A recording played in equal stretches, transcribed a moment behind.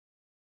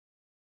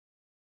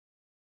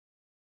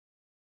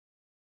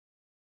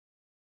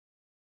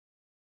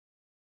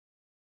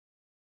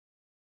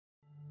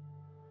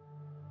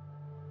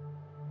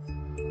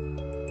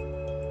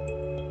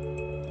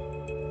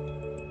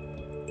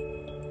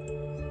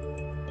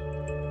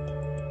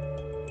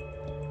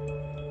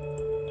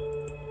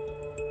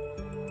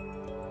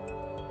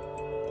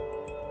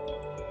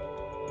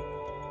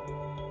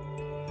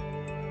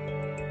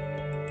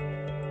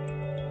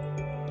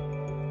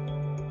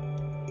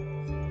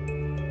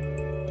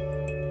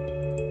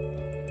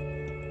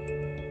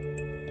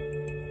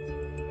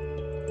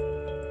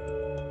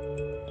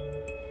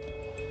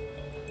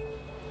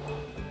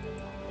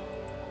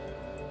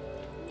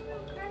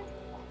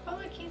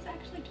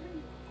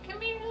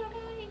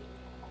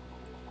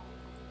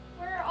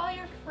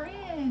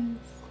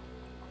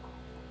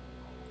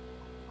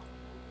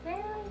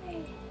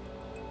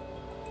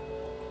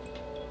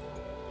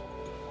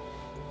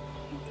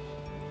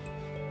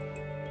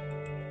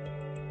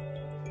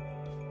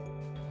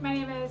My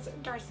name is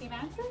Darcy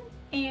Manson,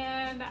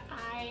 and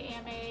I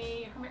am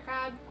a hermit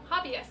crab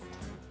hobbyist.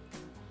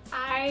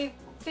 I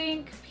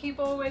think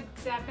people would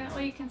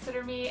definitely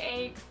consider me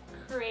a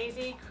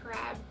crazy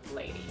crab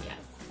lady, yes,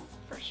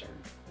 for sure.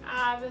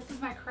 This is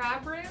my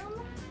crab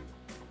room,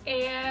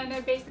 and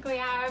I basically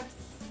have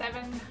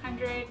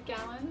 700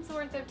 gallons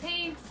worth of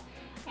tanks.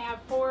 I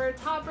have 4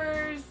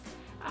 toppers,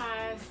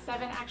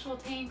 7 actual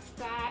tanks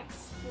that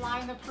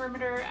line the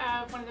perimeter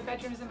of one of the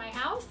bedrooms in my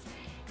house.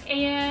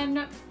 And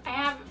I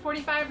have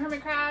 45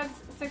 hermit crabs,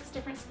 6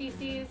 different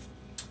species.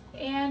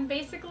 And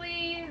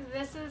basically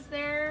this is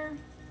their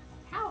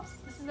house,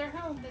 this is their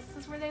home, this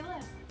is where they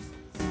live.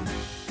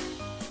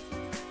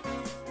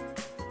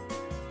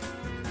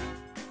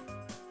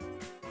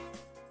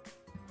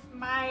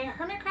 My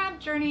hermit crab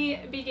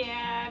journey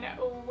began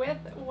with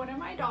one of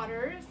my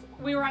daughters.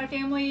 We were on a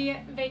family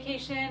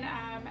vacation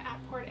at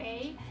Port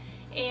A,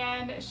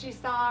 and she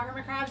saw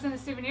hermit crabs in the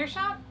souvenir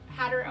shop,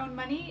 had her own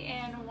money,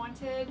 and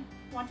wanted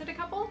a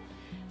couple.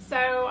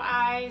 So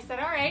I said,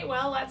 all right,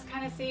 well, let's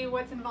kind of see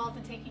what's involved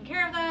in taking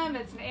care of them.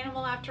 It's an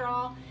animal after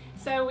all.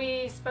 So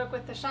we spoke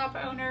with the shop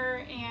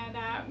owner,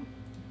 and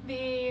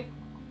the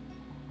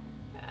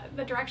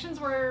directions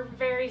were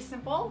very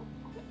simple.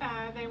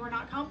 They were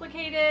not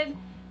complicated.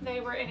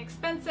 They were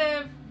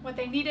inexpensive. What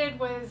they needed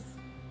was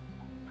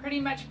pretty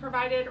much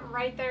provided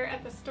right there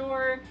at the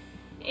store,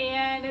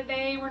 and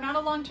they were not a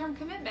long-term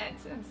commitment.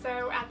 And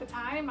so at the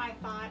time I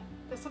thought,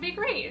 this will be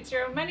great. It's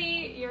your own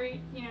money, you're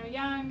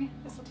young,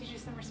 this will teach you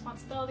some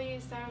responsibility,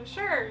 so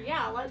sure,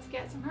 yeah, let's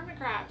get some hermit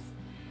crabs.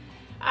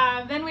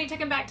 Then we took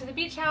them back to the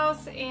beach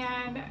house,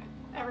 and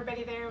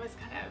everybody there was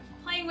kind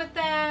of playing with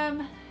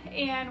them,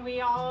 and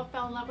we all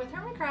fell in love with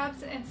hermit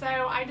crabs. And so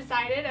I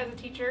decided as a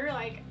teacher,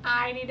 like,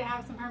 I need to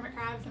have some hermit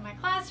crabs in my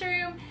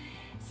classroom.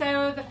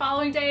 So the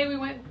following day we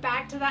went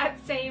back to that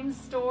same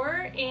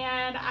store,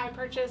 and I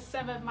purchased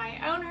some of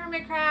my own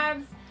hermit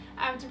crabs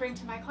to bring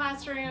to my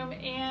classroom,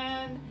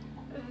 and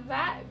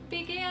that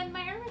began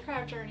my hermit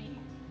crab journey.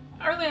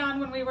 Early on,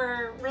 when we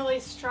were really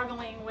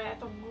struggling with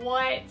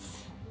what,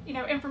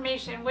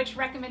 information, which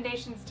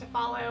recommendations to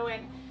follow,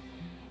 and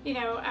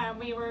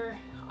we were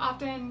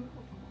often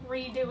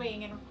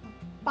redoing and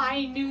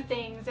buying new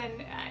things,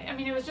 and I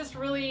mean, it was just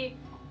really,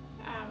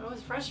 it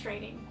was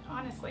frustrating,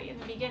 honestly, in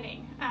the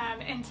beginning,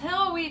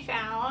 until we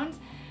found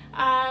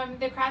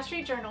the Crab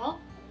Street Journal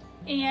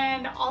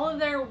and all of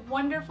their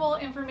wonderful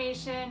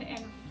information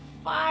and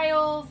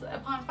files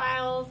upon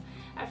files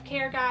of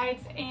care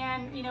guides.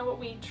 And what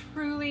we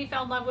truly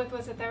fell in love with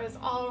was that that was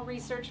all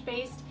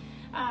research-based,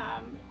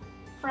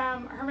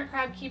 from hermit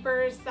crab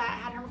keepers that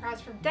had hermit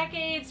crabs for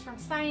decades, from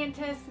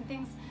scientists and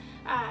things,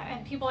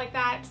 and people like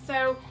that.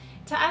 So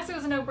to us it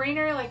was a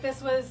no-brainer, like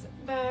this was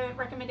the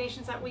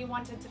recommendations that we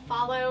wanted to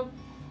follow.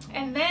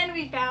 And then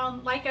we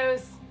found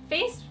LICO's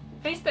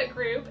Facebook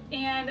group,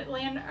 and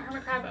Land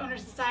Hermit Crab Owner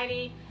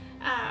Society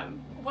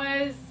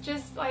was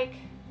just like,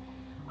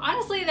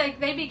 honestly, like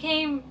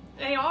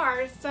they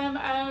are some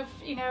of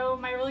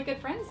my really good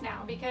friends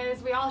now,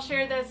 because we all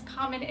share this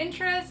common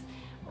interest.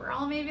 We're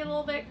all maybe a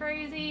little bit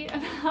crazy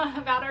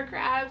about our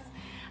crabs,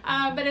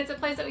 but it's a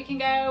place that we can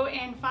go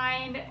and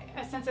find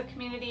a sense of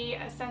community,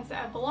 a sense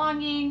of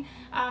belonging,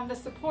 the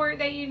support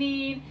that you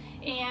need,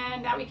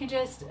 and that we can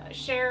just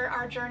share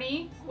our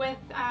journey with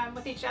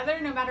each other,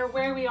 no matter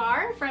where we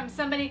are, from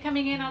somebody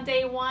coming in on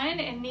day 1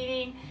 and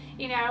needing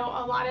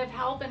a lot of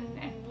help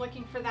and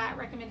looking for that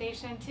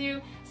recommendation,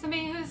 to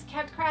somebody who's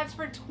kept crabs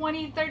for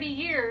 20-30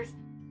 years.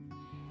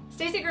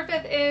 Stacey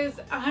Griffith is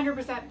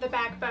 100% the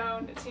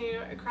backbone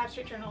to Crab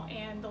Street Journal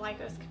and the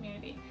LICO's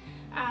community.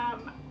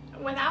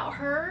 Without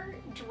her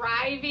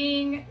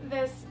driving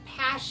this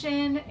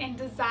passion and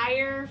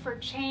desire for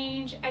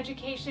change,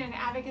 education, and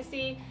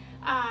advocacy,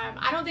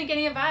 I don't think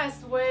any of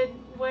us would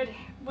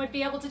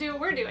be able to do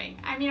what we're doing.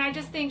 I mean, I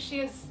just think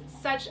she is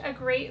such a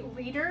great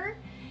leader,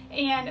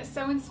 and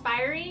so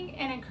inspiring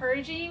and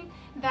encouraging,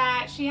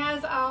 that she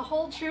has a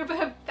whole troop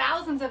of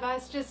thousands of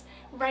us just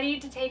ready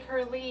to take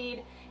her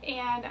lead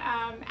and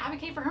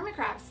advocate for hermit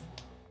crabs.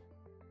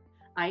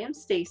 I am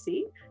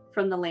Stacy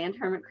from the Land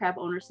Hermit Crab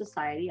Owner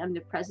Society. I'm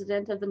the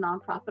president of the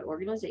nonprofit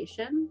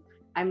organization.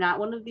 I'm not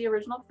one of the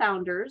original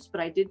founders,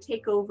 but I did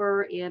take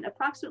over in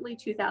approximately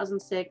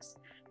 2006,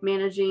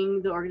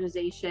 managing the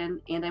organization,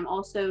 and I'm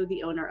also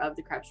the owner of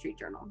the Crab Street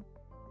Journal.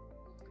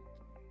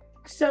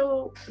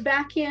 So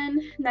back in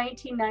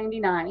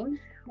 1999,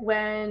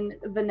 when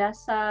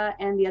Vanessa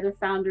and the other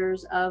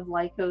founders of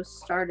LICO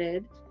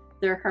started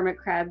their hermit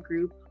crab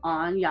group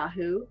on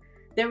Yahoo,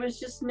 there was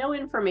just no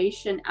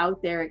information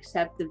out there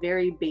except the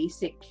very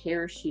basic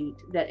care sheet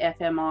that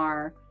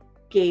FMR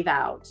gave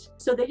out.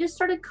 So they just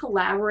started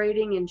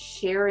collaborating and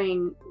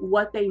sharing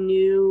what they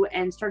knew,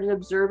 and started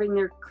observing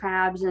their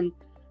crabs, and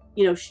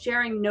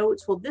sharing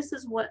notes. Well, this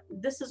is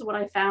what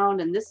I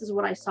found, and this is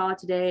what I saw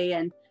today,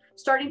 and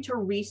starting to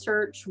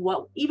research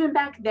what, even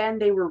back then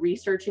they were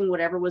researching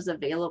whatever was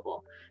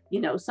available.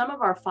 Some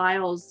of our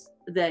files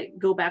that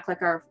go back,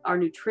 like our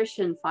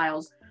nutrition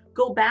files,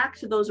 go back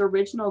to those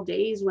original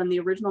days when the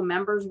original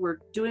members were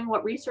doing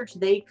what research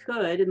they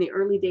could in the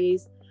early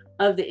days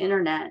of the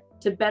internet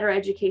to better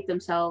educate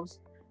themselves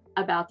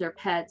about their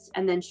pets,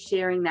 and then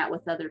sharing that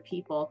with other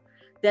people.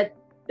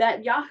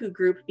 That Yahoo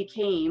group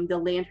became the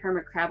Land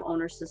Hermit Crab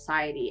Owners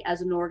Society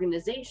as an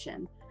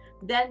organization.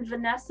 Then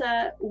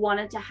Vanessa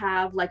wanted to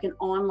have like an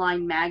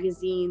online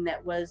magazine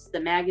that was the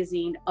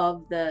magazine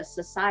of the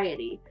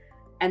society.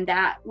 And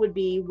that would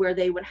be where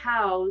they would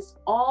house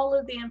all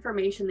of the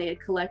information they had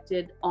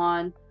collected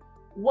on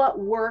what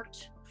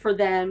worked for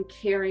them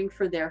caring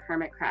for their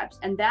hermit crabs.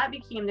 And that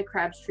became the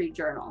Crab Street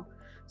Journal.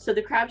 So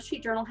the Crab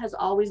Street Journal has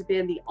always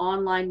been the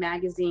online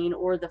magazine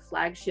or the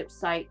flagship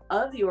site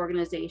of the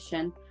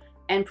organization,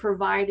 and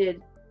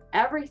provided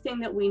everything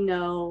that we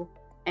know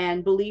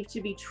and believe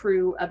to be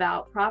true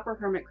about proper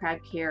hermit crab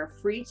care,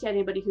 free to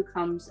anybody who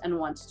comes and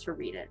wants to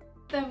read it.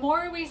 The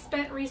more we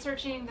spent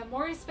researching, the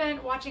more we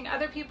spent watching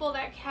other people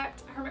that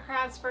kept hermit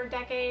crabs for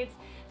decades,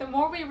 the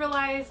more we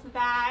realized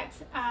that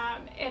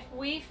if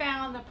we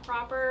found the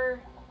proper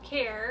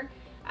care,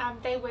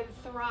 they would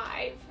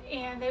thrive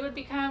and they would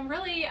become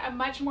really a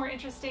much more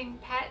interesting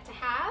pet to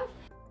have.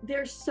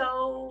 They're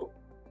so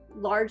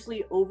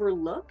largely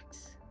overlooked.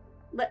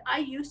 I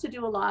used to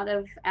do a lot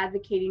of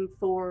advocating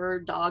for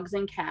dogs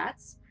and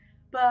cats,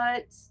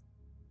 but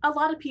a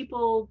lot of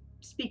people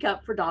speak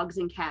up for dogs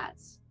and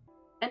cats.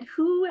 And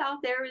who out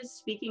there is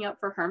speaking up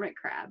for hermit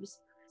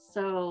crabs?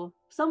 So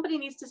somebody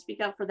needs to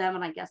speak up for them,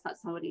 and I guess that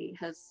somebody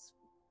has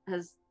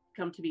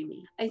come to be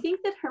me. I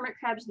think that hermit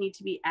crabs need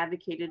to be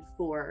advocated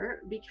for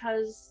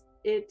because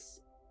it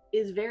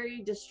is very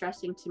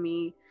distressing to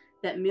me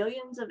that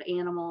millions of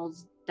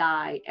animals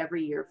die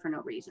every year for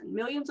no reason.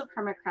 Millions of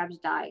hermit crabs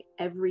die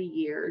every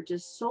year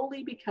just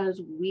solely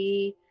because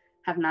we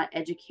have not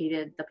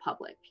educated the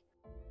public.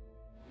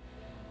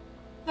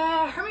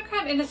 The hermit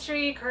crab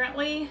industry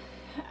currently,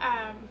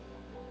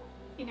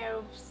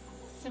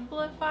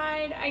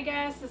 simplified, I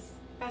guess, as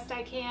best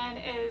I can,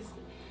 is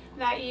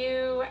that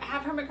you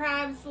have hermit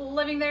crabs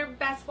living their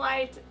best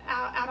life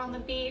out on the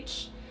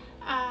beach,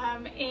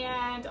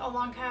 and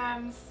along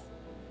comes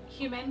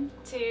human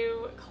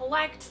to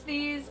collect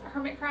these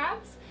hermit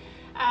crabs.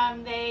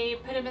 They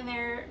put them in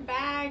their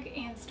bag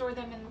and store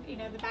them in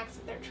the backs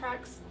of their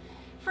trucks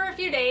for a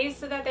few days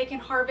so that they can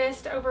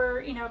harvest over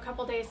a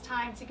couple days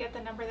time to get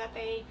the number that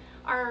they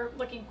are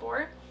looking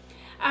for.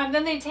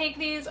 Then they take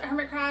these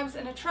hermit crabs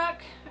in a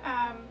truck,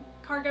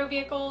 cargo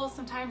vehicle,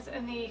 sometimes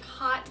in the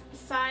hot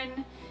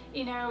sun,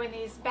 in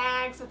these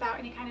bags without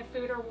any kind of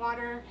food or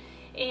water,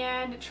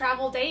 and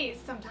travel days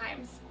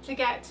sometimes to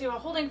get to a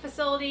holding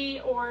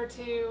facility or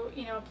to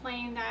a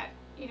plane that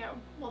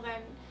will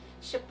then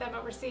ship them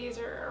overseas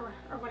or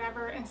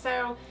whatever. And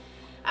so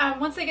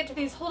once they get to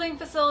these holding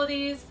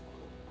facilities,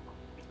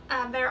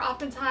 they're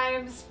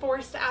oftentimes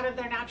forced out of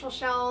their natural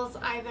shells,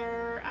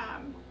 either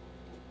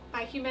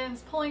by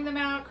humans pulling them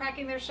out,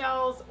 cracking their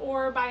shells,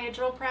 or by a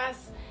drill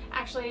press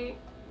actually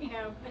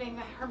putting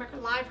the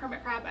live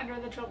hermit crab under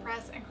the drill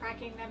press and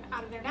cracking them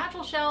out of their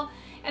natural shell,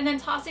 and then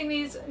tossing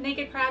these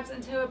naked crabs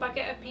into a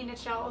bucket of painted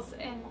shells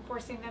and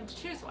forcing them to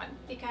choose one,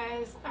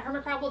 because a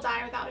hermit crab will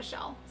die without a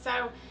shell.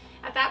 So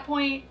at that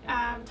point,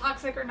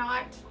 toxic or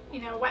not,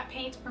 wet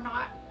paint or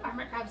not, a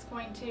hermit crab's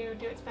going to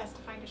do its best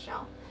to find a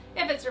shell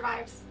if it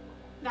survives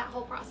that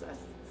whole process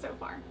so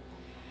far.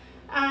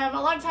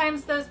 A lot of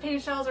times those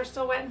painted shells are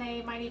still wet and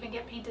they might even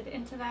get painted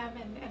into them,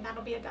 and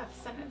that'll be a death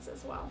sentence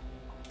as well.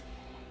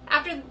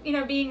 After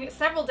being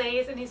several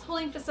days in these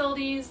holding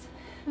facilities,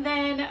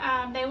 then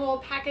they will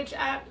package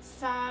up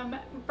some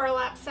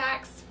burlap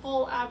sacks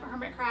full of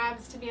hermit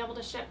crabs to be able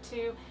to ship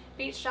to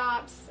beach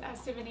shops,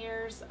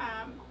 souvenirs,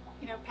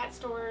 pet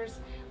stores,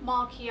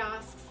 mall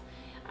kiosks,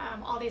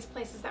 all these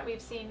places that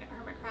we've seen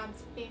hermit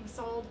crabs being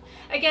sold.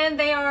 Again,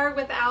 they are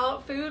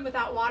without food,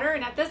 without water,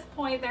 and at this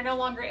point they're no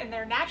longer in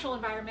their natural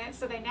environment,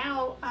 so they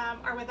now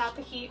are without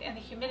the heat and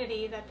the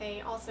humidity that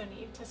they also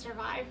need to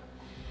survive.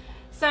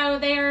 So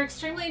they are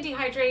extremely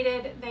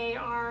dehydrated, they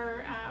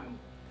are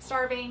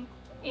starving,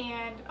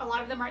 and a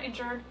lot of them are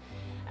injured.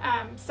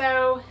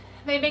 So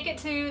they make it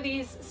to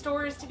these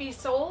stores to be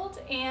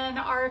sold and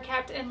are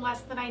kept in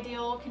less than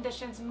ideal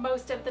conditions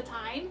most of the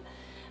time,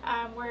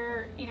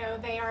 where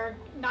they are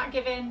not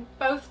given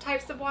both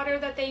types of water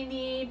that they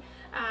need,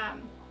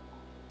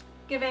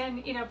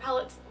 given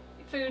pellets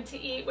food to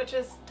eat, which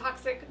is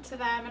toxic to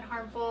them and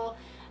harmful,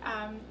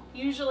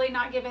 usually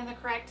not given the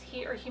correct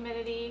heat or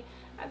humidity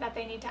that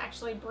they need to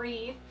actually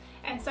breathe.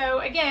 And so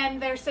again,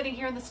 they're sitting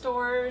here in the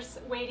stores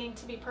waiting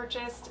to be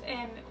purchased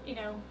in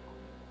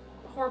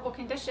horrible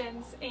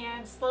conditions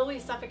and slowly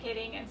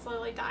suffocating and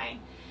slowly dying.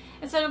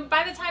 And so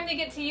by the time they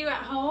get to you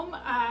at home,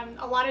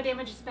 a lot of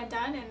damage has been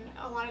done, and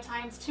a lot of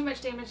times too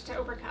much damage to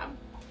overcome.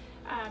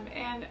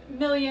 And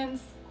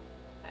millions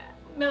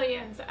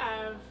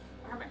of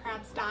hermit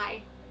crabs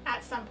die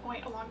at some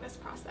point along this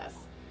process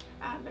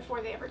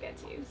before they ever get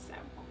to you. So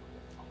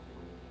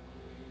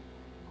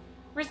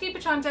Rizky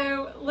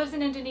Pachanto lives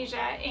in Indonesia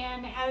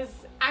and has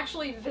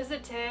actually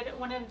visited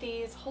one of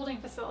these holding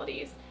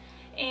facilities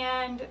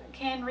and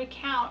can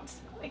recount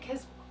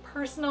his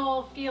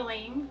personal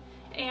feeling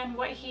and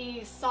what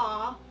he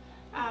saw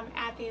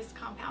at these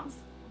compounds.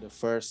 The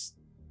first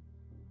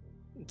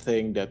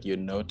thing that you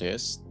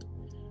noticed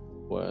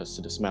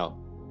was the smell.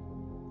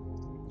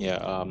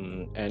 Yeah,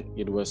 and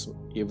it was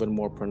even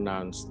more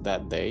pronounced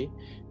that day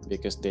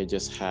because they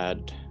just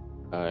had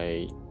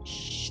a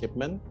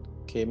shipment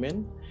came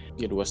in.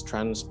 It was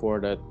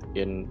transported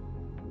in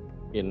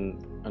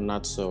a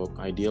not so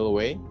ideal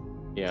way.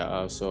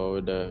 Yeah, so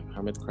the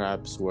hermit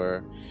crabs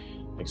were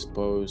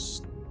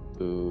exposed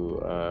to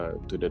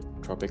the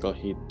tropical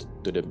heat,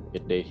 to the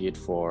midday heat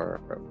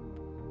for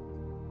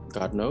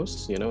God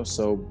knows,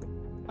 So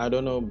I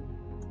don't know,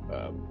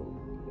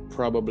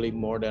 probably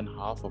more than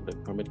half of the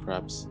hermit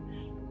crabs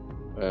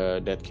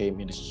that came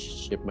in the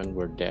shipment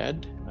were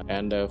dead.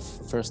 And the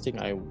first thing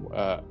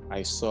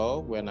I saw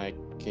when I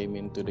came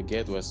into the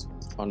gate was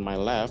on my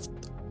left.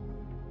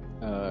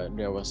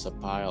 There was a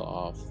pile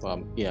of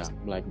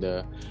like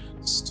the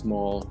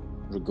small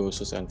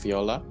rugosus and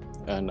viola,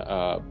 and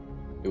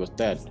it was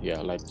dead.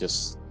 Yeah, like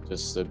just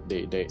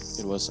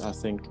it was, I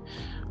think,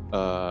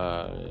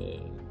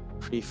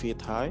 3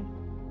 feet high,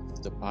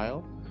 the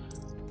pile.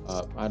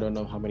 I don't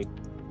know how many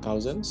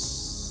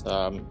thousands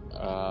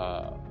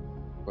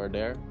were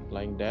there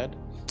lying dead.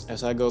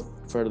 As I go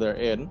further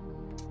in,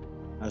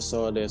 I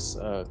saw this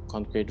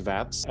concrete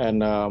vats,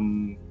 and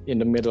in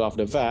the middle of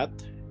the vat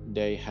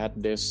they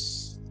had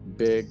this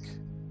big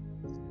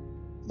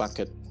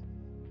bucket,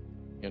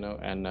 and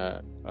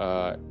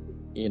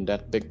in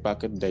that big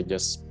bucket they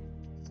just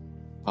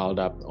piled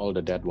up all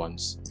the dead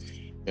ones,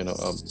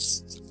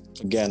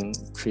 again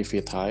 3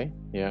 feet high.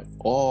 Yeah,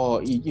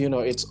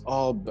 it's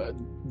all,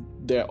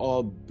 they're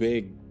all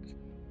big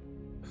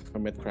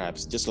hermit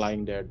crabs just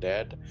lying there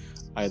dead.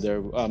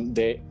 Either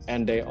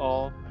they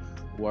all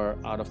were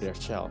out of their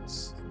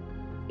shells.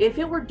 If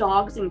it were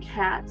dogs and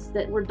cats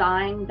that were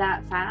dying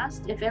that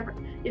fast,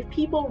 if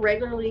people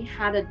regularly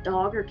had a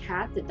dog or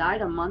cat that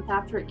died a month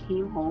after it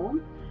came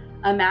home,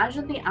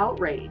 imagine the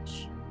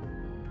outrage,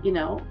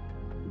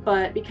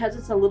 But because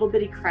it's a little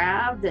bitty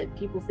crab that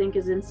people think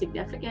is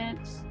insignificant,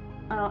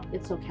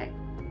 it's okay.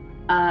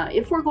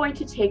 If we're going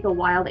to take a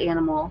wild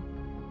animal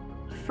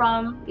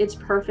from its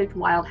perfect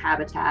wild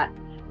habitat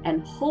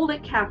and hold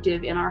it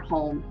captive in our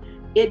home,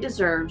 it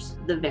deserves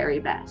the very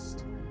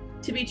best.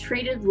 To be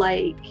treated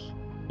like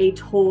a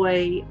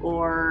toy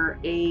or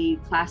a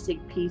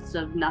plastic piece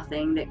of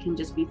nothing that can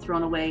just be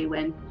thrown away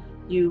when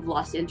you've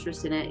lost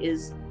interest in it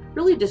is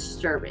really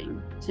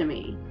disturbing to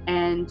me.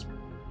 And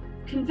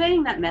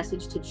conveying that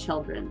message to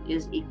children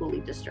is equally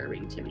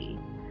disturbing to me.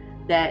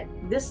 That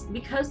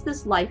because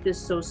this life is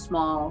so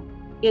small,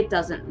 it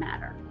doesn't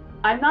matter.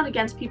 I'm not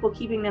against people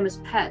keeping them as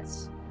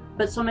pets,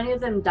 but so many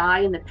of them die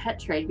in the pet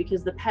trade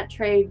because the pet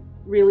trade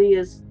really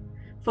is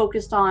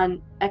focused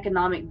on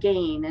economic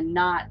gain and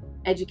not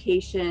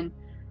education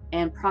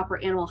and proper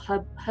animal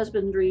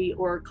husbandry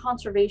or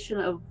conservation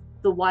of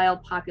the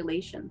wild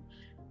population.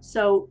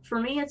 So for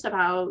me, it's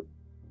about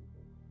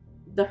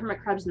the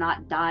hermit crabs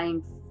not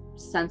dying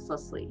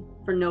senselessly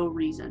for no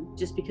reason,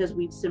 just because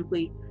we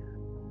simply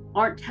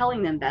aren't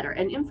telling them better.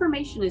 And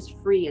information is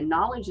free and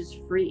knowledge is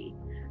free.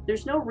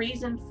 There's no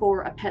reason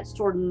for a pet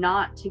store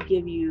not to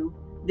give you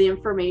the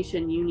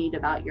information you need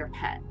about your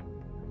pet.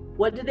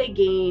 What do they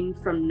gain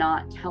from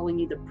not telling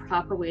you the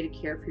proper way to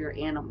care for your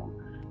animal?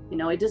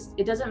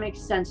 It doesn't make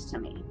sense to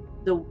me.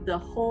 The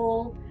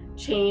whole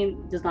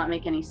chain does not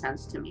make any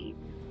sense to me.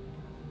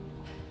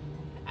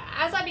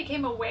 As I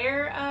became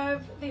aware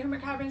of the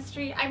hermit crab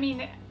industry,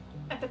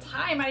 at the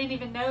time I didn't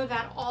even know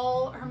that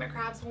all hermit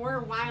crabs were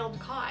wild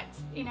caught.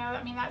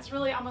 That's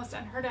really almost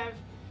unheard of,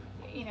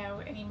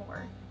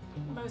 anymore.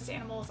 Most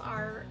animals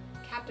are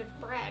captive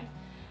bred.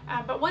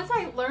 But once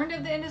I learned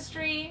of the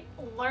industry,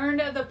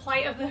 learned of the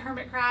plight of the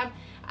hermit crab,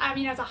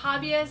 as a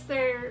hobbyist,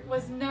 there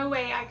was no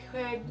way I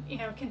could,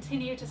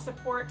 continue to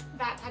support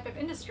that type of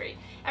industry.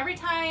 Every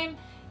time,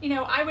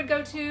 I would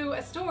go to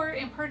a store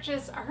and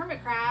purchase a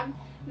hermit crab,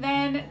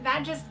 then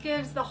that just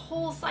gives the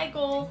whole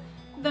cycle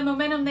the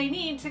momentum they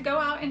need to go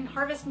out and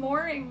harvest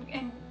more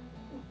and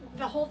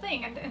the whole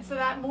thing, and so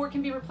that more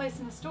can be replaced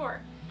in the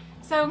store.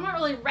 So I'm not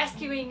really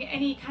rescuing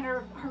any kind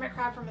of hermit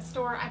crab from a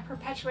store. I'm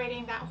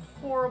perpetuating that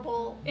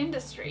horrible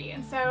industry.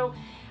 And so,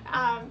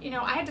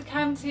 I had to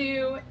come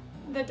to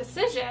the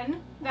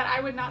decision that I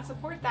would not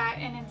support that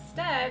and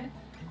instead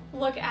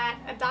look at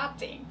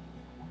adopting.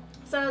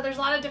 So there's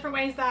a lot of different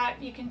ways that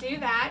you can do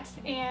that.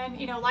 And,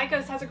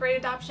 Lycos has a great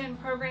adoption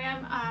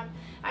program.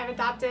 I've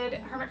adopted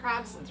hermit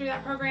crabs through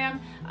that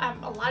program.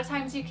 A lot of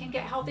times you can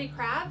get healthy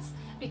crabs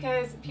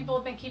because people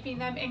have been keeping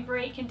them in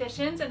great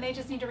conditions and they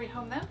just need to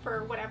rehome them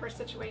for whatever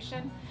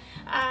situation.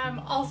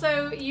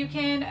 Also, you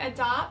can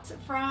adopt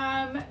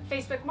from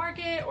Facebook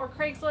Market or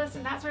Craigslist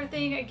and that sort of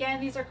thing.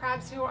 Again, these are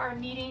crabs who are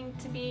needing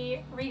to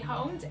be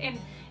rehomed, and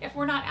if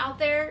we're not out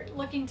there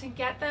looking to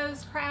get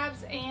those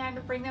crabs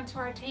and bring them to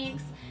our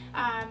tanks,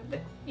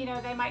 you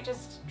know, they might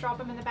just drop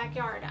them in the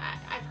backyard.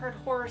 I've heard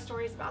horror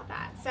stories about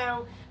that.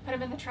 So put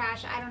them in the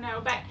trash, I don't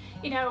know. But,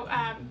 you know,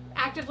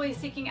 actively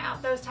seeking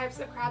out those types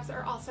of crabs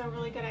are also a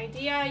really good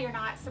idea. You're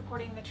not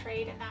supporting the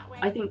trade in that way.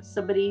 I think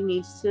somebody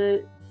needs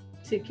to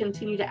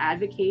continue to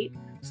advocate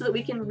so that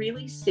we can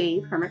really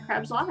save hermit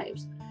crabs'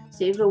 lives.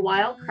 Save the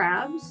wild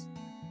crabs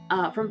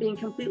from being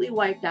completely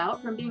wiped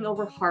out, from being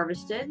over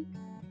harvested,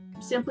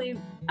 simply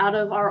out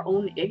of our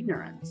own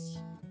ignorance.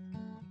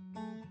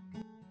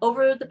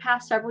 Over the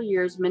past several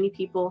years, many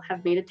people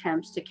have made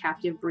attempts to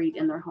captive breed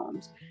in their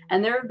homes,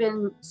 and there have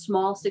been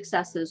small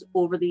successes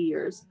over the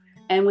years.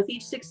 And with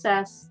each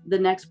success, the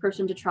next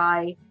person to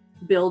try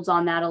builds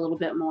on that a little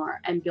bit more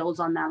and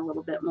builds on that a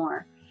little bit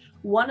more.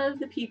 One of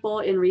the people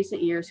in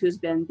recent years who's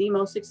been the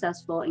most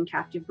successful in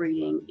captive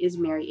breeding is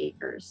Mary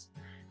Akers.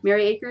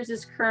 Mary Akers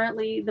is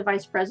currently the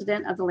vice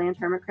president of the Land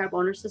Hermit Crab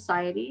Owners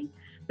Society,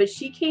 but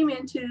she came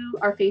into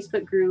our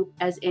Facebook group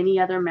as any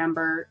other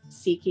member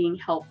seeking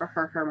help for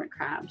her hermit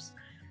crabs.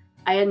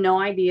 I had no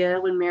idea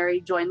when Mary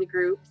joined the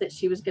group that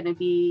she was going to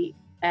be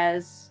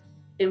as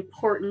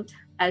important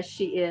as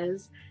she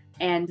is,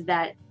 and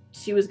that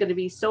she was going to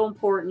be so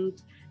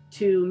important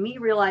to me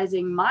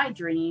realizing my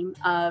dream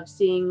of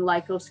seeing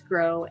Lycos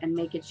grow and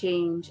make a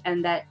change,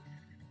 and that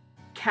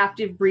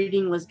captive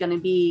breeding was going to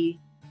be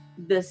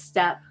the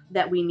step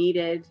that we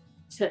needed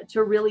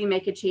to really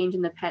make a change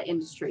in the pet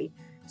industry.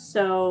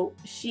 So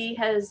she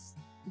has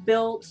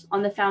built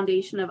on the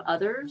foundation of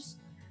others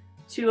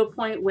to a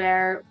point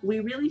where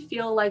we really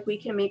feel like we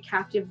can make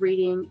captive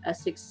breeding a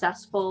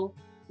successful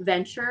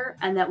venture,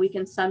 and that we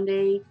can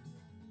someday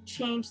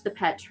change the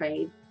pet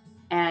trade.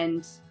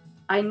 And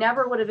I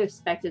never would have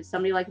expected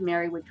somebody like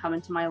Mary would come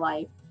into my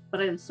life,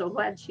 but I'm so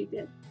glad she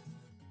did.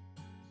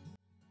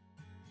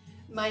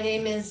 My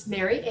name is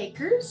Mary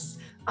Akers.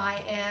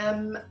 I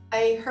am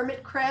a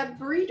hermit crab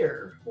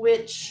breeder,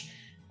 which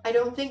I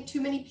don't think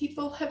too many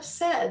people have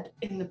said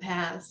in the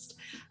past.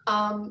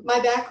 My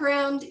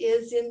background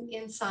is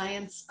in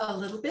science a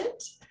little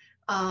bit.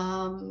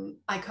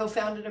 I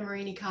co-founded a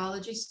marine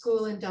ecology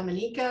school in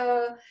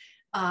Dominica.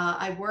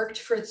 I worked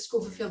for the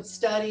School for Field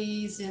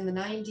Studies in the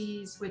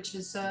 90s, which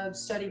is a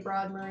study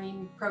abroad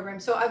marine program.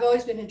 So I've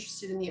always been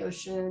interested in the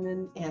ocean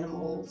and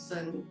animals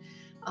and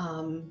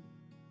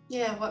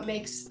yeah, what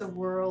makes the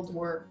world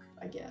work,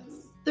 I guess.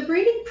 The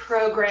breeding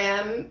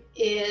program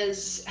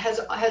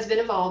has been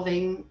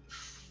evolving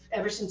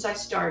ever since I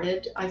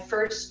started. I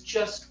first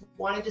just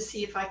wanted to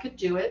see if I could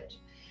do it.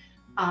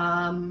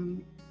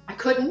 I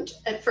couldn't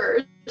at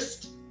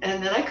first,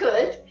 and then I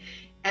could,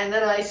 and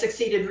then I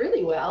succeeded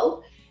really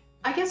well.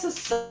 I guess a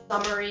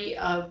summary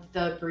of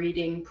the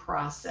breeding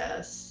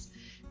process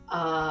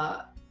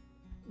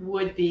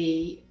would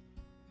be,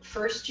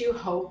 first you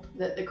hope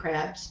that the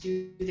crabs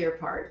do their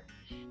part.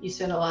 You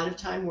spend a lot of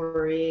time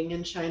worrying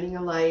and shining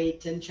a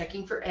light and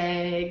checking for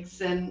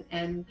eggs and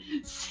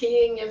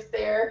seeing if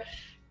they're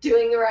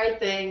doing the right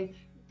thing,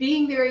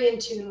 being very in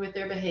tune with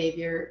their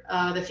behavior.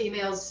 The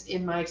females,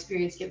 in my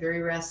experience, get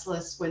very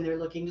restless when they're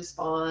looking to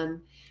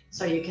spawn,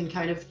 so you can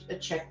kind of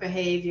check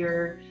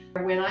behavior.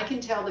 When I can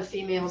tell the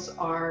females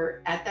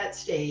are at that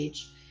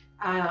stage,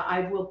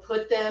 I will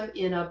put them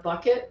in a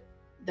bucket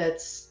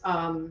that's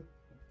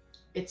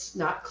it's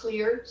not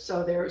clear,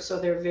 so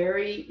they're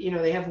very, you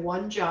know, they have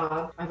one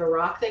job. I have a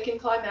rock they can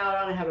climb out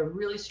on. I have a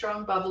really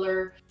strong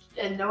bubbler,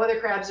 and no other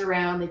crabs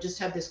around. They just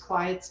have this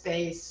quiet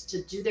space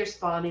to do their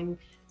spawning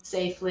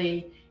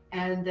safely.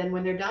 And then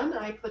when they're done,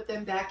 I put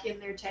them back in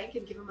their tank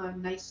and give them a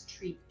nice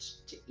treat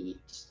to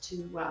eat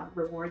to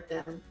reward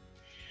them.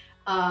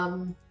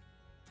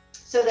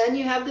 So then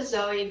you have the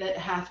Zoe that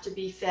have to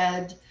be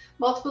fed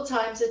multiple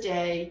times a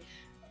day.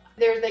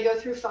 They go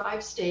through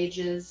 5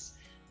 stages.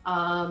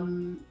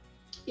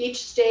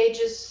 Each stage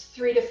is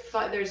 3 to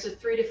 5. There's a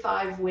 3 to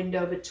 5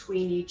 window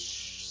between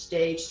each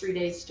stage, 3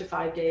 days to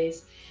 5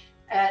 days.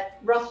 At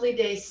roughly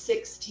day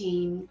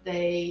 16,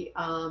 they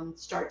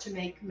start to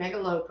make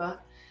megalopa,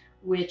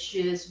 which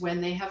is when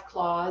they have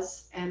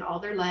claws and all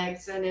their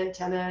legs and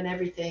antenna and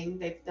everything.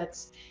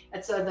 That's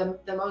the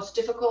most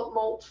difficult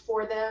molt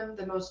for them,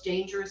 the most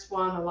dangerous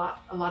one. A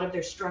lot of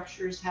their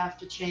structures have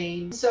to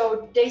change.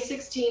 So day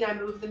 16, I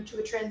move them to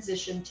a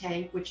transition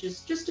tank, which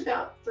is just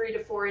about 3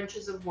 to 4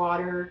 inches of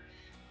water,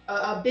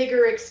 a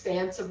bigger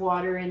expanse of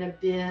water in a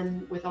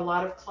bin with a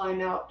lot of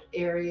climb out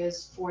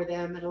areas for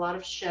them and a lot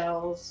of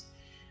shells.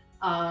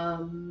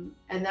 And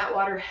that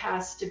water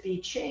has to be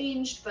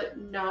changed, but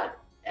not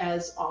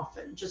as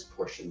often, just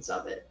portions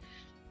of it.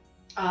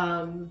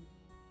 And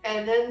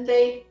then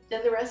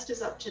the rest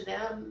is up to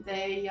them.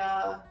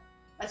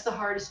 That's the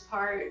hardest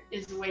part,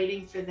 is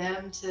waiting for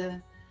them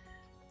to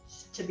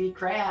be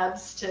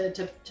crabs,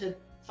 to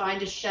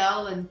find a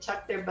shell and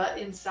tuck their butt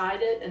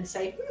inside it and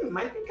say,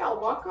 I think I'll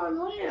walk on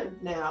land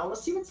now.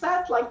 Let's see what's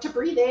that like to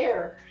breathe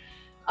air.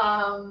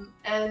 And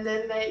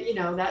then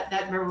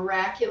that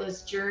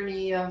miraculous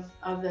journey of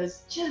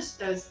those.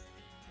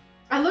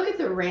 I look at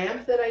the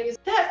ramp that I use,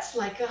 that's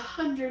like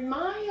 100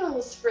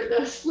 miles for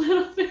those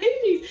little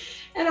babies.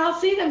 And I'll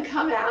see them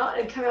come out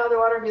of the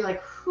water and be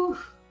like, whew,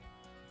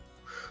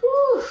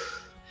 whew.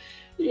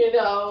 you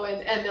know,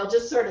 and they'll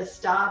just sort of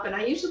stop. And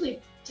I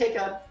usually take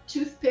a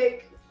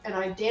toothpick and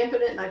I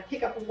dampen it and I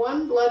pick up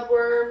one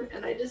bloodworm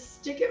and I just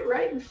stick it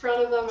right in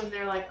front of them, and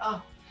they're like,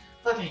 oh,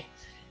 okay.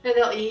 And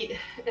they'll eat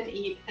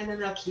and then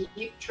they'll keep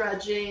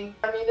trudging.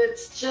 I mean,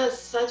 it's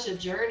just such a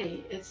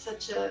journey. It's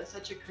such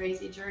a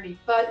crazy journey,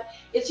 but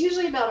it's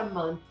usually about a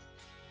month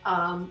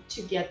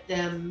to get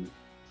them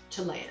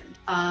to land.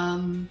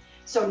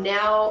 So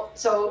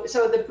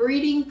the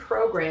breeding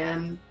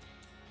program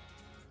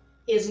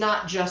is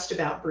not just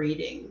about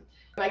breeding.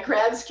 My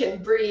crabs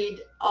can breed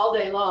all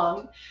day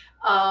long,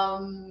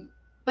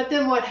 but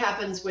then what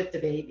happens with the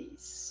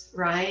babies,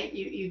 right?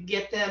 You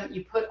get them,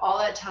 you put all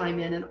that time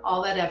in and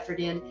all that effort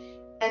in,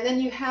 and then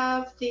you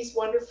have these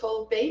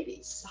wonderful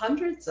babies,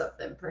 hundreds of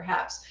them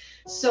perhaps.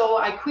 So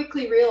I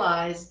quickly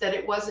realized that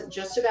it wasn't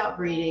just about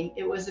breeding,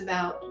 it was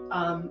about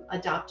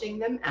adopting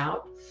them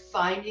out,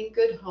 finding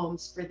good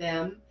homes for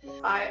them.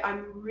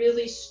 I'm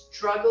really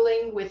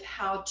struggling with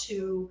how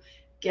to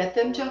get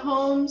them to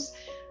homes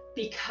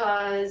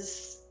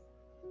because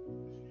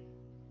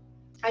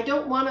I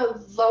don't want to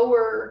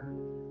lower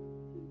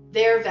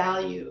their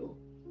value.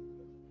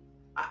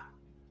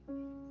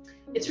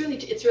 It's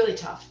really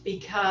tough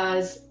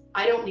because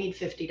I don't need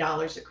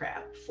 $50 a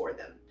crab for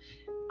them.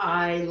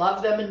 I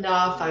love them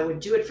enough. I would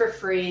do it for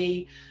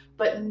free,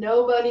 but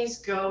nobody's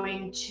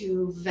going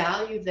to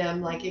value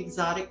them like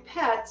exotic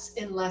pets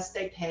unless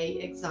they pay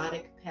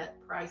exotic pet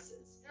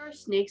prices. There are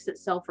snakes that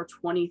sell for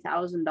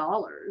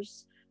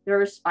 $20,000. There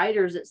are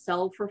spiders that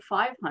sell for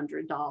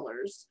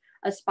 $500.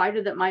 A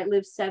spider that might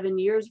live 7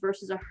 years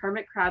versus a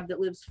hermit crab that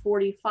lives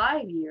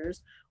 45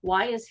 years.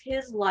 Why is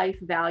his life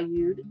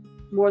valued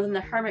more than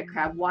the hermit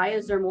crab? Why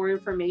is there more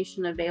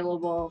information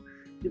available?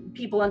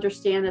 People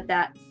understand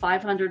that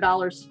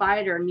 $500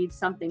 spider needs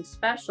something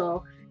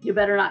special. You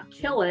better not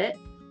kill it.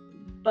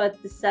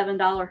 But the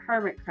 $7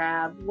 hermit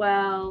crab,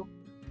 well,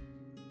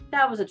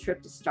 that was a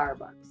trip to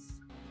Starbucks.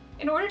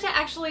 In order to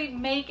actually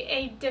make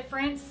a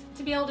difference,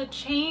 to be able to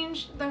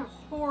change the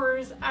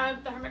horrors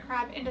of the hermit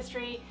crab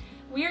industry,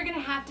 we are going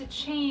to have to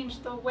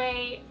change the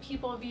way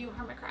people view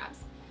hermit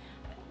crabs.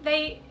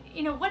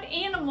 What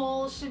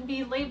animal should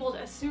be labeled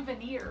a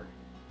souvenir?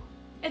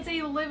 It's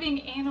a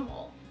living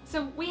animal.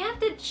 So we have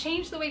to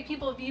change the way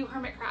people view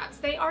hermit crabs.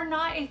 They are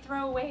not a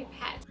throwaway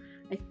pet.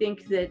 I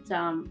think that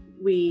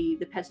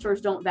the pet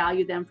stores don't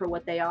value them for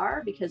what they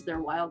are because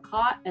they're wild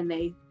caught, and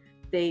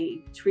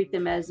they treat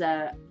them as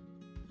a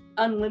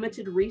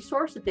unlimited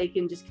resource that they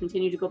can just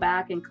continue to go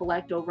back and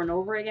collect over and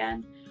over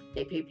again.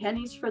 They pay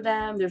pennies for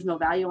them. There's no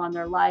value on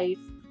their life.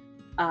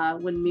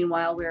 When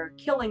meanwhile, we're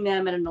killing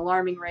them at an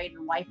alarming rate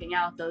and wiping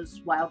out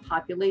those wild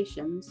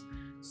populations.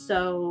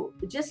 So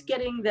just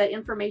getting the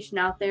information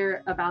out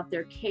there about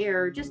their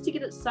care, just to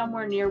get it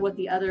somewhere near what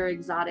the other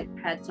exotic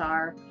pets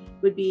are,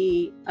 would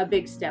be a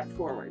big step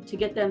forward to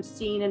get them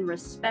seen and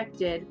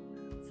respected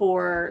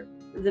for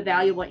the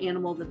valuable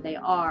animal that they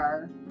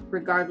are,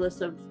 regardless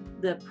of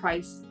the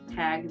price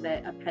tag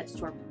that a pet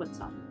store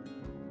puts on them.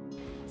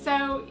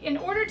 So in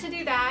order to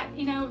do that,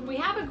 we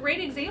have a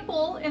great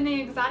example in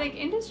the exotic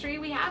industry.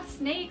 We have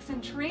snakes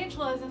and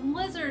tarantulas and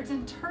lizards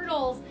and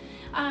turtles,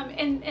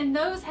 and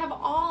those have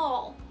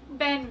all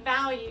been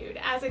valued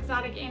as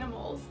exotic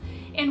animals.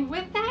 And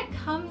with that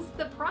comes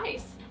the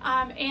price.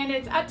 And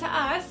it's up to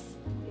us,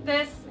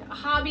 this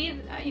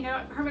hobby,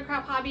 hermit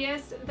crab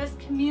hobbyists, this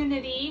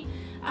community,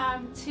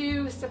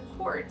 to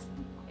support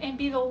and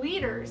be the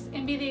leaders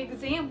and be the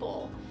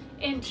example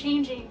in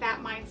changing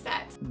that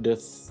mindset. The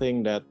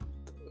thing that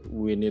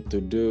we need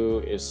to do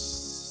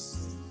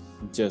is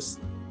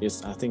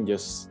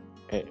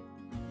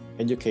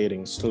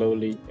educating,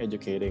 slowly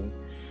educating,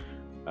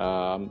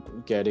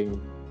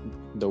 getting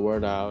the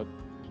word out.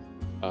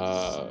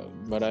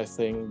 But I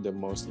think the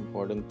most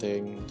important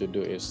thing to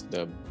do is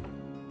the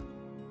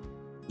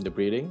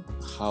breeding,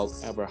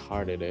 however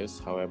hard it is,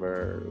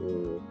 however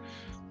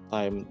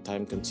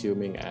time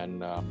consuming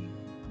and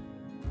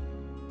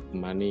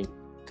money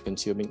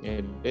consuming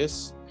it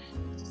is.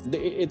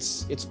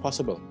 It's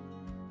possible.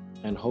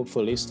 And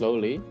hopefully,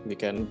 slowly, we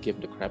can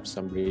give the crabs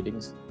some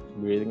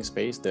breathing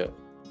space, the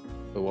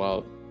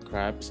wild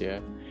crabs, yeah.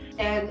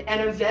 And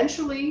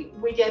eventually,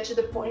 we get to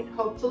the point,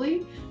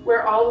 hopefully,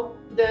 where all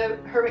the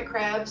hermit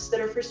crabs that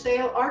are for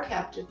sale are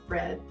captive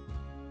bred.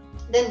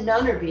 Then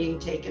none are being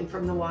taken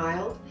from the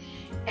wild,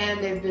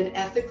 and they've been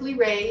ethically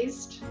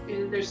raised.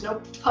 There's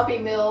no puppy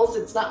mills.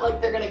 It's not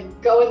like they're going to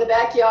go in the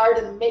backyard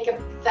and make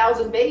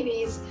 1,000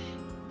 babies.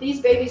 These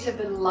babies have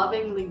been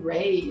lovingly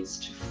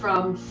raised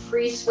from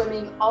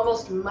free-swimming,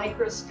 almost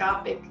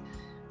microscopic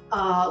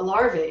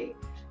larvae.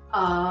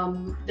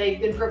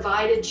 They've been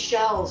provided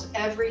shells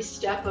every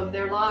step of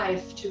their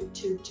life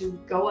to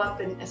go up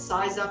and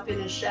size up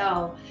in a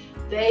shell.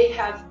 They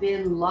have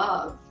been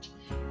loved.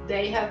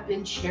 They have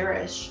been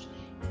cherished.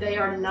 They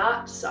are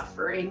not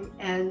suffering,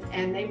 and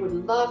they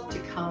would love to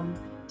come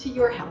to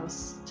your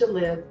house to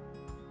live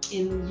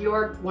in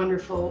your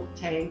wonderful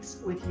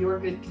tanks with your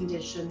good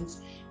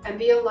conditions and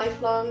be a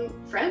lifelong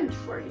friend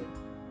for you.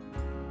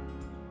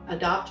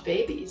 Adopt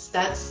babies.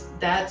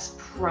 That's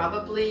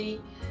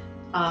probably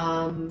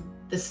the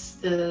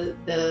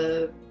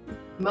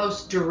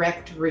most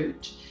direct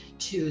route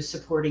to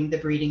supporting the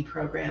breeding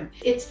program.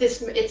 It's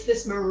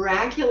this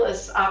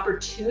miraculous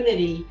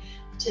opportunity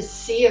to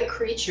see a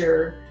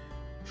creature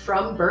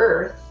from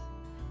birth,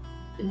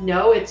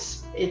 know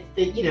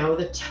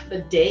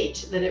the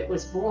date that it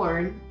was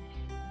born,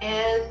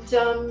 and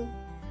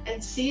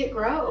see it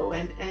grow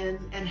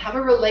and have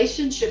a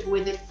relationship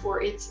with it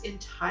for its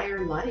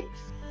entire life.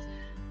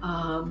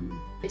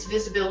 It's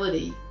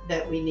visibility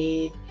that we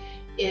need.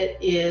 It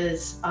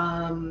is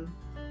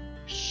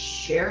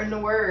sharing the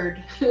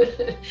word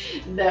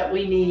that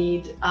we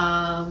need,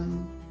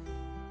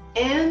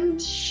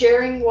 and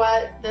sharing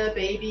what the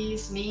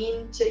babies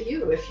mean to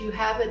you. If you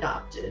have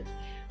adopted,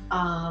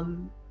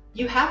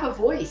 you have a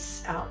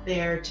voice out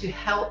there to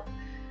help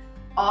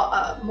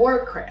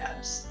more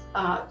crabs,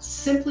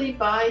 simply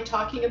by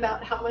talking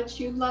about how much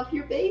you love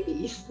your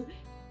babies.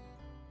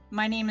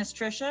 My name is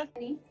Trisha.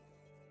 I'm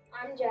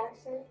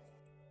Jackson.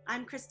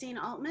 I'm Christine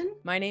Altman.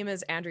 My name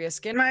is Andrea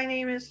Skin. My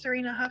name is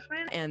Serena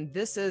Huffman. And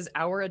this is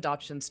Our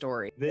Adoption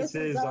Story. This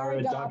is our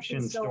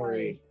adoption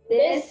story.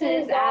 This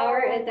is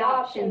our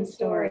adoption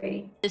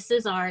story. This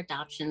is our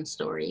adoption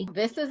story.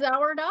 This is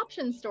our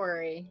adoption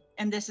story.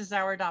 And this is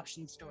our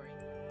adoption story.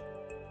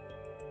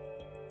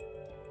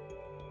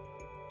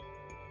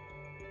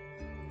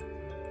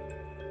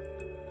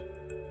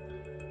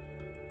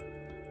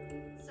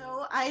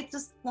 So I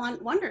just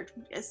wondered,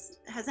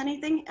 has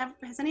anything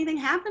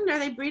happened? Are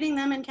they breeding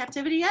them in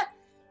captivity yet?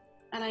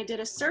 And I did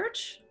a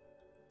search,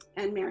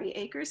 and Mary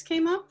Akers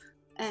came up,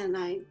 and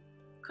I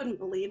couldn't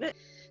believe it.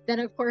 Then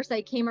of course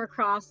I came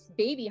across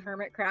baby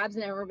hermit crabs,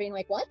 and I remember being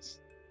like, what?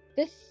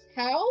 This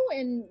how?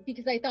 And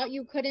because I thought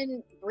you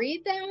couldn't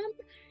breed them,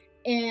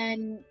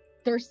 and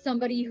there's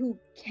somebody who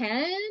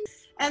can.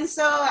 And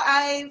so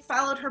I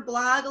followed her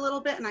blog a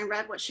little bit, and I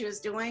read what she was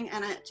doing,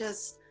 and it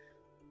just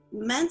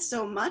meant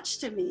so much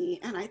to me,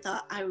 and I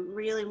thought I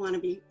really want to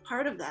be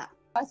part of that.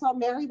 I saw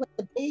Mary with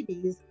the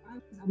babies. I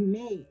was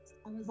amazed.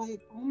 I was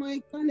like, oh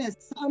my goodness,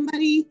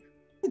 somebody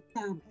did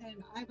them.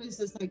 And I was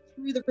just like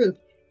through the roof.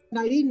 And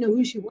I didn't know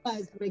who she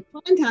was. And I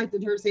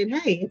contacted her saying,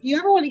 hey, if you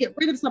ever want to get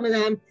rid of some of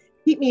them,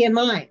 keep me in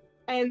mind.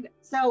 And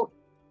so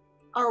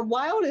our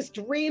wildest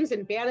dreams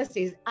and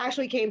fantasies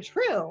actually came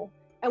true.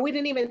 And we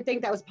didn't even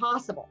think that was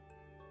possible.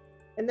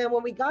 And then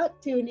when we got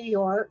to New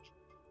York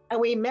and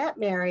we met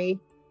Mary,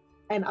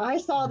 and I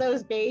saw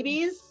those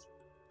babies,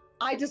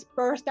 I just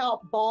burst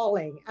out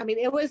bawling. I mean,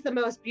 it was the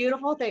most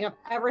beautiful thing I've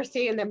ever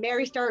seen. And then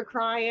Mary started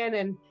crying,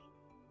 and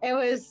it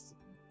was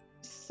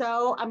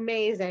so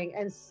amazing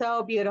and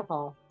so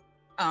beautiful.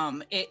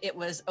 It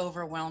was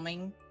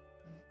overwhelming.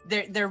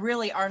 There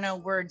really are no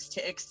words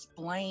to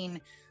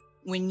explain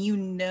when you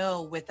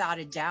know without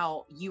a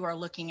doubt you are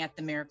looking at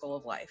the miracle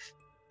of life.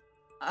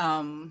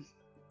 From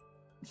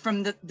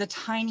the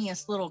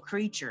tiniest little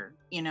creature,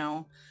 you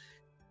know.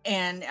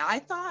 And I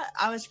thought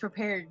I was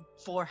prepared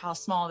for how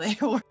small they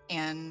were.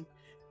 And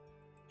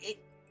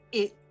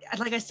it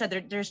like I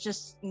said, there's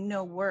just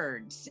no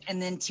words.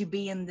 And then to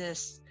be in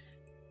this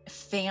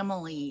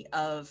family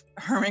of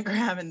hermit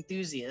crab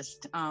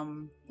enthusiasts,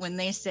 when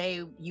they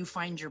say you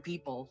find your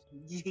people,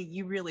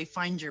 you really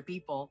find your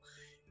people.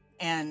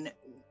 And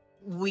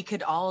we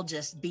could all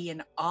just be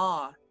in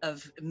awe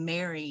of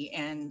Mary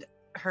and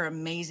her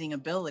amazing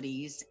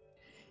abilities.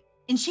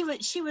 And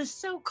she was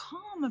so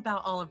calm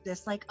about all of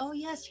this, like, oh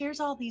yes, here's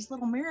all these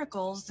little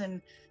miracles,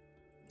 and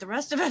the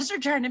rest of us are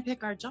trying to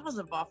pick our jaws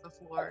up off the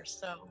floor.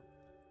 So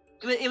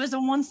it was a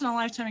once in a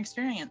lifetime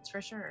experience for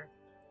sure.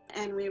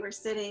 And we were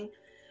sitting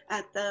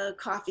at the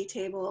coffee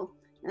table,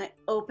 and I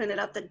opened it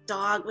up. The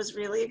dog was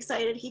really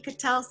excited. He could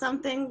tell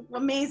something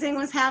amazing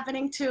was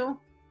happening too.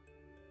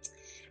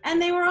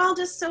 And they were all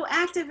just so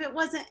active. It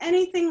wasn't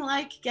anything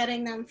like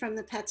getting them from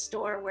the pet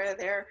store where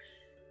they're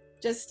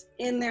just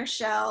in their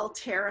shell,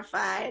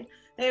 terrified.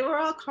 They were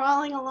all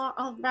crawling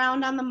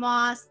around on the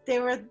moss.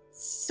 They were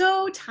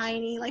so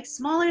tiny, like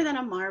smaller than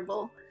a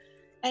marble.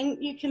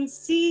 And you can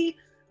see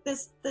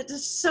this, that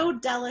is so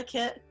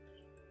delicate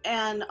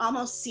and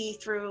almost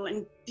see-through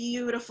and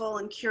beautiful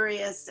and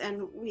curious.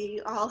 And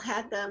we all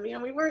had them, you know,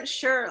 we weren't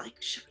sure,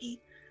 like,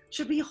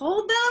 should we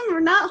hold them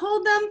or not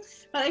hold them?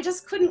 But I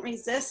just couldn't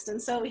resist.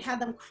 And so we had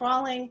them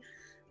crawling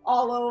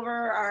all over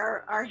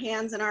our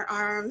hands and our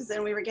arms,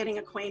 and we were getting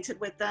acquainted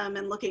with them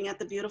and looking at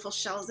the beautiful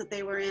shells that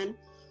they were in.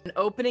 And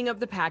opening up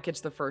the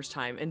package the first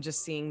time and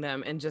just seeing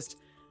them and just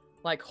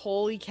like,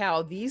 holy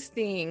cow, these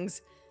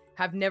things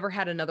have never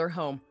had another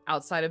home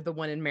outside of the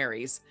one in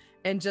Mary's.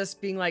 And just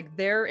being like,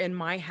 they're in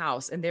my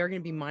house and they're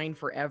going to be mine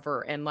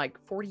forever. And like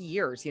 40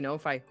 years, you know,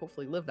 if I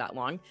hopefully live that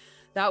long.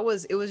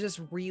 It was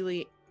just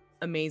really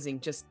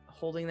amazing. Just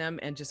holding them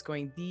and just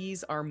going,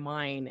 these are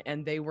mine,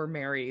 and they were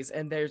Mary's,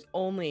 and there's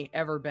only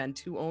ever been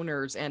two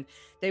owners, and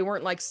they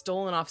weren't like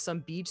stolen off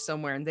some beach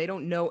somewhere, and they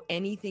don't know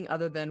anything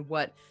other than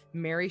what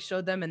Mary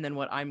showed them and then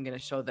what I'm going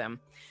to show them.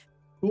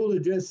 Cool to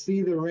just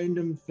see the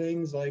random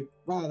things like,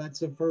 wow, that's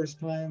the first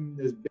time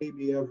this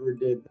baby ever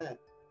did that,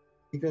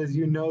 because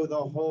you know the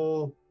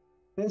whole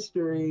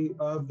history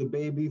of the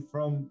baby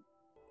from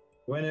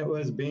when it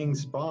was being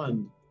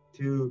spawned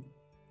to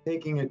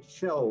taking its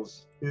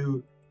shells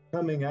to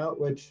coming out,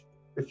 which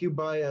if you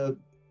buy a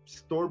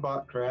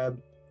store-bought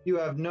crab, you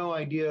have no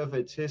idea of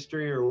its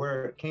history or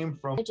where it came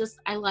from.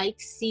 I like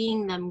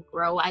seeing them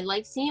grow. I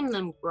like seeing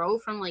them grow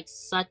from like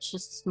such a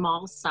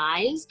small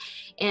size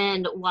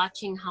and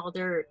watching how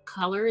their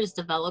color is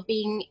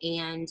developing,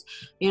 and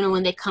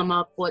when they come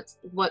up, what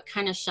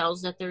kind of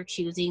shells that they're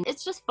choosing.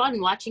 It's just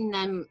fun watching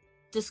them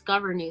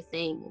discover new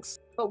things.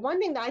 But one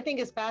thing that I think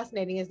is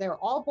fascinating is they're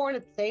all born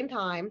at the same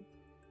time,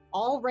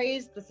 all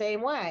raised the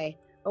same way,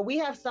 but we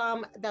have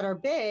some that are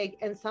big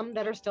and some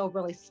that are still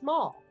really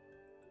small.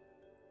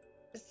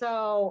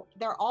 So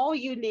they're all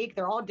unique,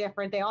 they're all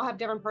different, they all have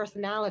different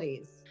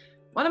personalities.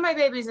 One of my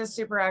babies is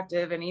super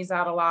active and he's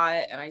out a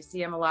lot and I see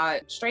him a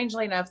lot.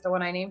 Strangely enough, the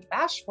one I named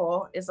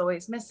Bashful is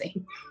always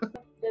missing.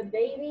 The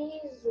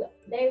babies,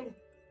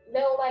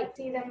 they'll like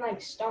see them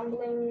like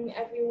stumbling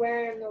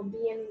everywhere and they'll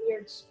be in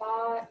weird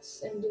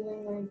spots and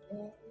doing weird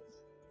things.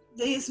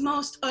 These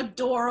most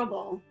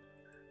adorable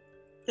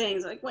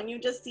things, like when you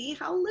just see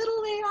how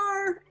little they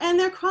are and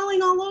they're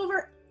crawling all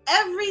over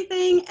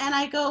everything. And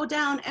I go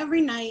down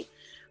every night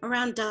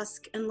around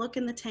dusk and look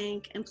in the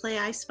tank and play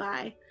I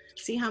Spy,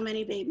 see how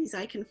many babies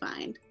I can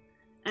find.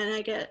 And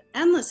I get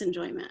endless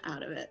enjoyment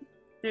out of it.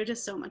 They're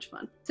just so much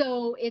fun.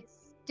 So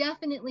it's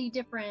definitely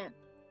different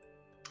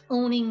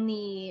owning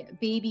the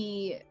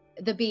babies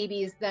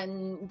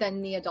than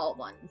the adult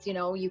ones.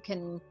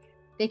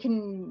 They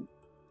can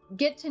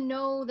get to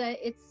know that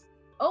it's,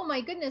 oh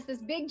my goodness, this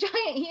big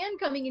giant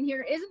hand coming in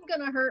here isn't going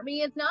to hurt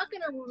me. It's not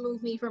going to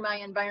remove me from my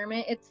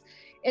environment.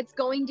 It's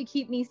going to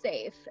keep me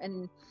safe.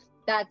 And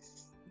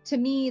to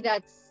me,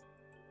 that's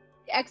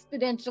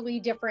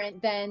exponentially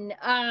different than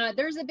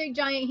there's a big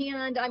giant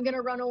hand, I'm going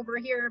to run over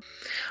here.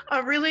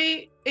 A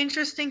really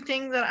interesting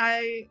thing that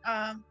I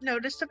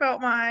noticed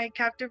about my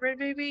captive bred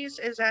babies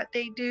is that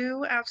they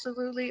do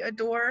absolutely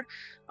adore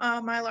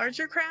my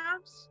larger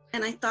crabs.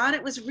 And I thought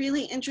it was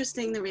really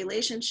interesting, the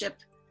relationship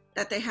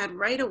that they had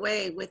right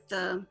away with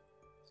the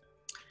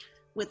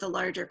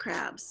larger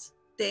crabs.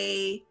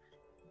 They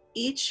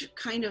each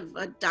kind of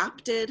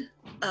adopted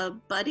a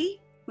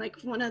buddy, like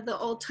one of the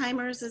old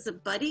timers is a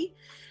buddy.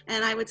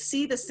 And I would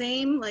see the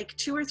same like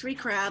 2 or 3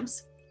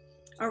 crabs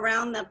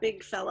around the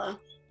big fella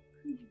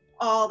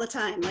all the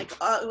time. Like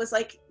it was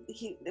like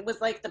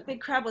the big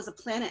crab was a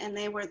planet and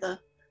they were the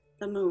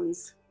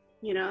moons,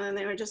 and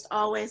they were just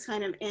always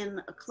kind of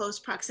in a close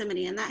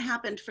proximity. And that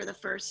happened for the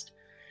first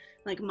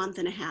like month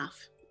and a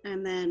half.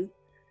 And then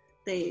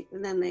they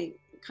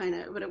kind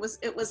of, but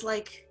it was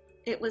like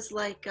each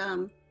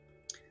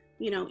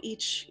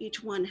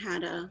one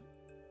had a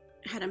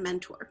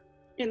mentor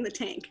in the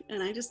tank.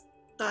 And I just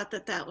thought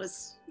that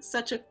was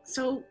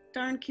so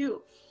darn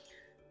cute.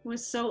 It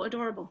was so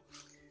adorable.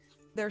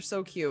 They're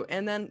so cute.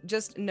 And then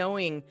just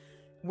knowing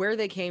where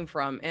they came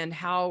from and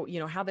how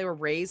they were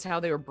raised, how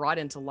they were brought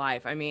into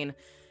life. I mean,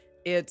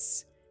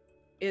 it's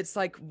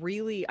like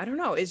really, I don't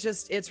know.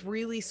 It's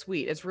really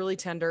sweet. It's really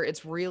tender.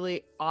 It's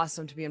really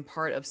awesome to be in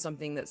part of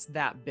something that's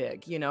that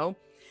big,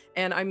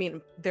 And I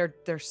mean, they're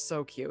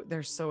so cute.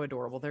 They're so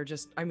adorable. They're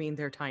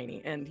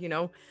tiny,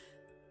 and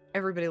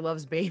everybody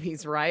loves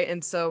babies, right?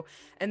 And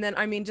then,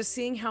 I mean, just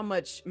seeing how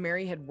much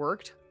Mary had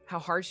worked, how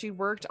hard she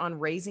worked on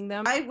raising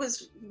them. I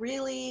was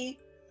really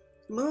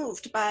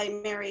moved by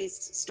Mary's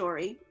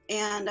story,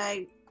 and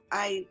I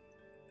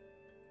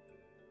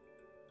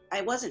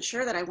wasn't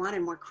sure that I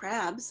wanted more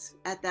crabs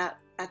at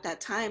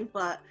that time,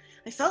 but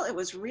I felt it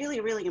was really,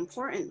 really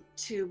important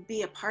to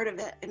be a part of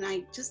it. And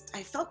I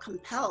felt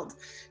compelled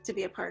to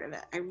be a part of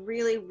it. I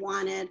really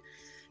wanted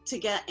to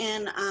get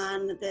in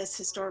on this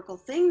historical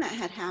thing that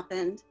had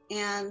happened.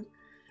 And,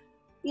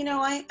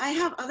 I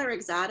have other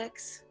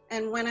exotics.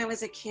 And when I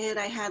was a kid,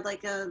 I had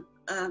like the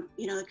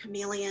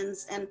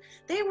chameleons, and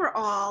they were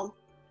all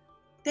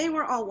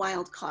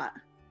wild caught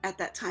at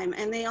that time.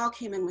 And they all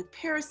came in with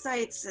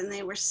parasites, and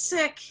they were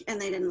sick,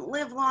 and they didn't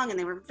live long, and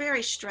they were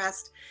very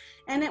stressed.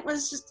 And it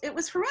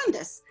was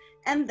horrendous.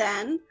 And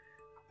then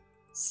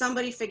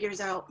somebody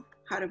figures out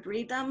how to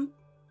breed them,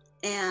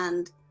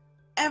 and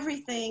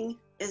everything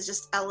is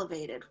just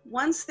elevated.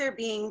 Once they're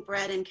being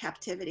bred in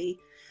captivity,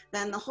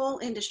 then the whole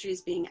industry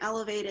is being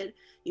elevated.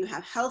 You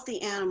have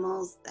healthy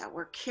animals that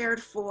were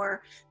cared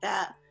for,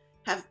 that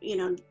have,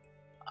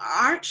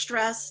 aren't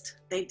stressed.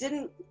 They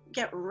didn't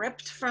get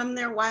ripped from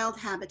their wild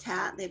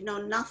habitat. They've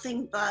known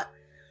nothing but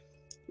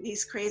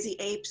these crazy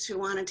apes who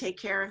want to take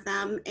care of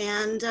them.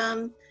 And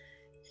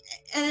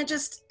it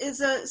just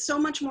is so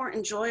much more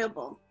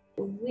enjoyable.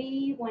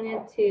 We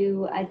wanted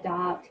to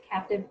adopt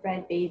captive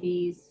bred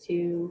babies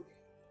to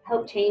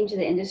help change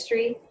the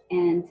industry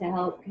and to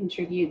help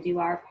do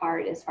our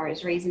part as far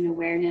as raising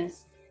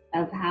awareness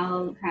of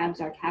how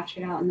crabs are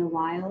captured out in the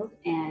wild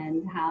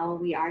and how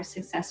we are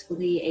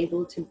successfully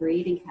able to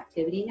breed in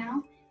captivity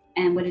now,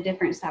 and what a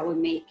difference that would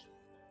make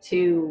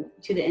to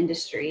the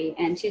industry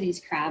and to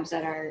these crabs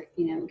that are,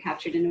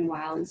 captured in the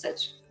wild in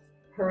such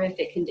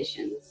horrific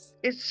conditions.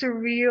 It's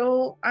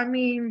surreal. I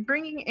mean,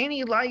 bringing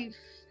any life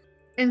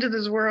into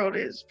this world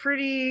is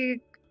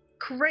pretty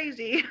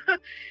crazy,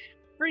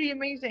 pretty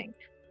amazing.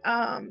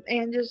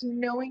 And just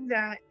knowing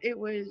that it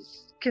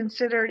was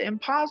considered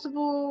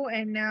impossible,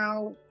 and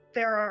now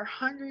there are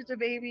hundreds of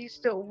babies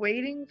still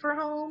waiting for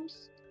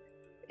homes,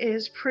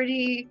 is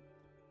pretty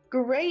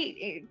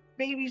great.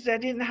 Babies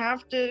that didn't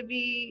have to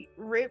be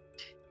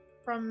ripped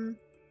from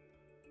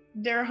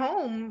their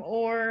home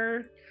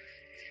or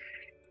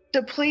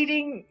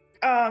depleting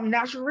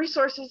natural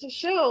resources of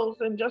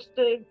shells and just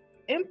to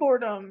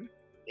import them.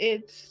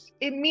 It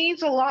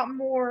means a lot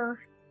more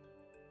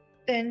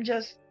than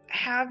just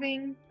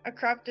having a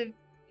crafted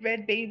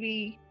red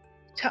baby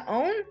to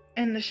own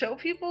and to show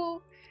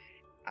people.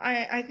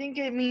 I think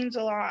it means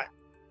a lot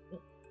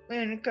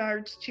in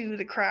regards to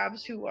the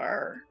crabs who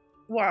are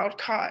wild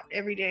caught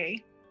every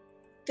day.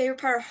 Favorite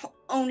part of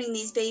owning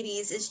these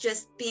babies is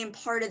just being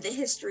part of the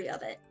history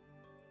of it,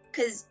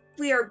 because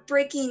we are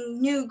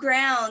breaking new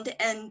ground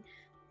and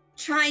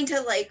trying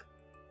to, like,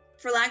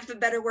 for lack of a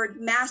better word,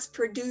 mass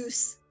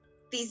produce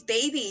these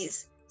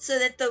babies so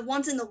that the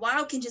ones in the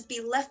wild can just be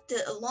left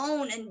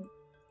alone and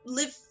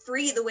live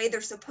free the way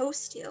they're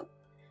supposed to.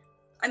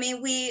 I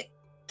mean, we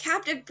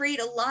captive breed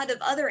a lot of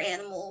other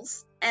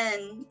animals,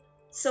 and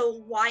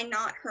so why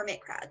not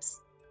hermit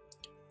crabs?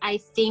 I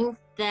think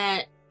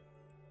that,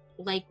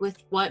 like, with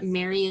what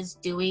Mary is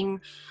doing,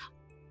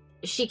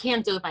 she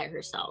can't do it by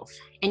herself.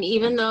 And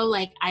even though,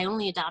 like, I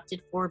only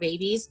adopted 4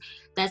 babies,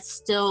 that's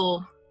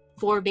still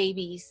 4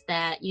 babies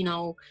that, you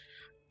know,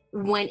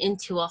 went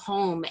into a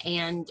home,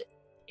 and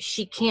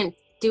she can't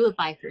do it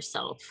by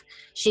herself.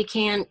 She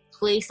can't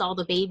place all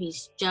the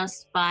babies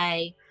just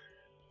by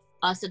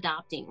us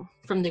adopting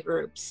from the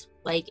groups.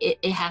 Like,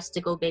 it has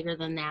to go bigger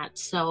than that.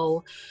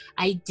 So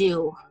I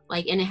do,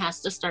 like, and it has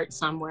to start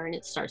somewhere, and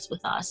it starts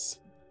with us.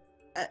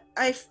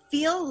 I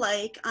feel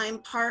like I'm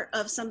part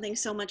of something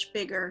so much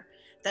bigger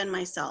than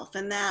myself,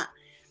 and that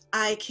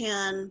I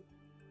can,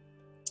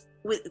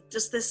 with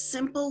just this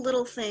simple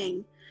little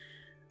thing,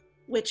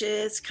 which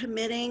is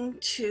committing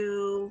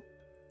to,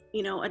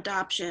 you know,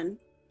 adoption,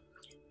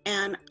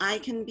 and I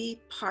can be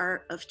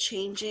part of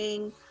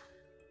changing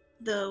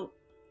the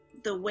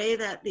way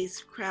that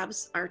these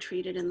crabs are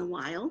treated in the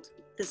wild.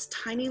 This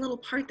tiny little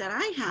part that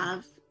I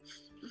have,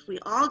 if we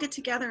all get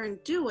together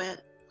and do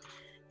it,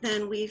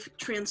 then we've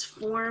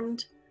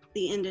transformed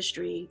the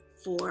industry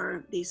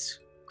for these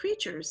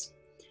creatures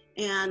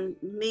and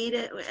made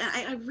it.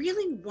 I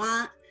really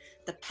want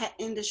the pet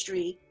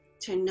industry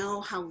to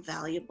know how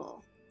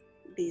valuable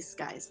these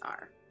guys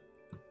are.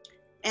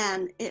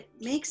 And it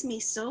makes me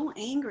so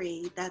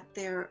angry that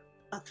they're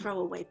a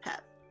throwaway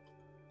pet.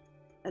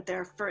 That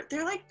they're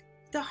like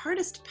the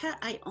hardest pet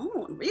I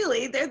own,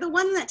 really. They're the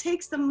one that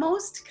takes the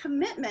most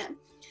commitment.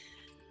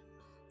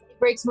 It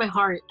breaks my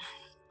heart,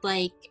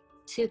 like,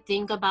 to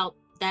think about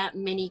that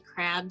many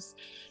crabs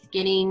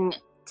getting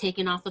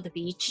taken off of the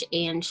beach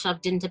and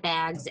shoved into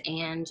bags,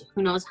 and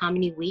who knows how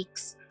many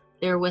weeks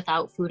they're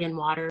without food and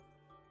water.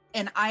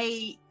 And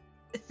I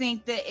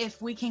think that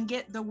if we can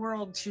get the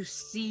world to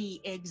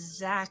see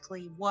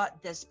exactly what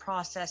this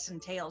process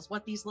entails,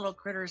 what these little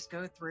critters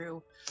go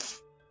through,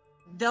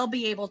 they'll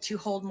be able to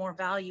hold more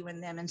value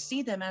in them and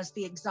see them as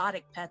the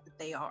exotic pet that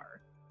they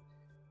are.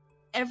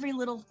 Every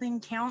little thing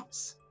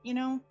counts, you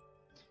know?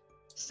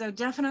 So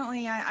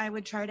definitely I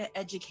would try to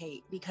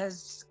educate,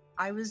 because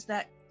I was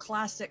that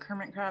classic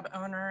hermit crab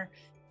owner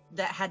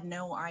that had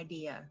no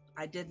idea.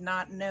 I did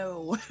not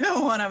know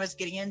what I was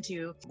getting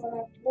into. When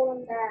I told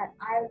them that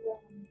I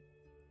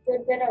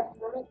did a bit of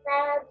hermit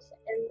crabs,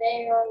 and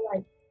they are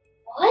like,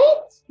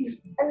 what?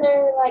 And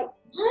they're like,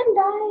 mine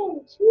died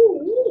in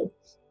 2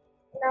 weeks.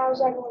 And I was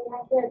like, well, now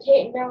I have to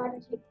take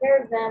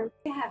care of them.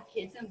 To have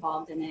kids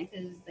involved in it,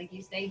 because like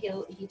you say,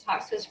 he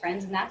talks to his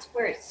friends, and that's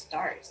where it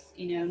starts.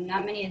 You know,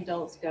 not many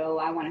adults go,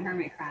 I want a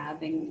hermit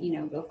crab, and, you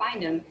know, go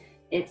find them.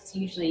 It's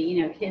usually,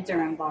 you know, kids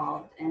are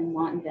involved and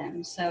want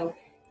them. So,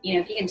 you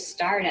know, if you can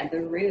start at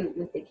the root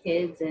with the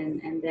kids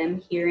and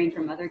them hearing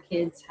from other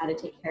kids how to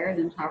take care of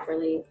them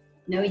properly,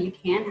 no, you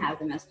can have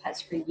them as pets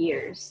for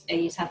years, and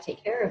you just have to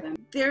take care of them.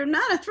 They're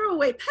not a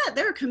throwaway pet,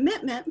 they're a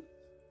commitment.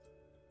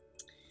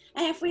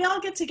 And if we all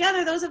get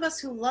together, those of us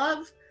who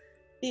love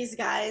these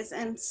guys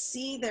and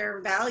see their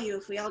value,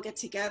 if we all get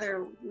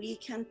together, we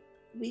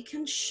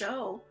can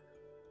show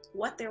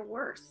what they're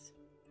worth.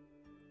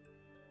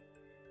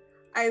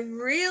 I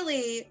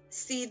really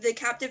see the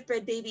captive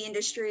bred baby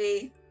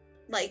industry,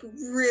 like,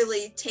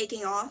 really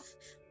taking off,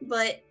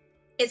 but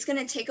it's going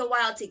to take a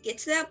while to get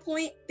to that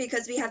point,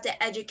 because we have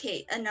to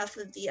educate enough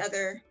of the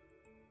other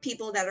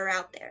people that are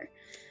out there.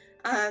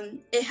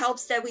 It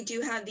helps that we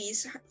do have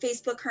these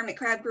Facebook hermit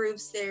crab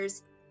groups.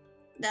 There's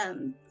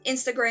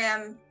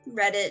Instagram,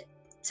 Reddit,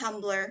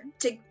 Tumblr,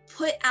 to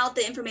put out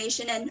the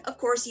information, and of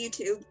course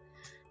YouTube,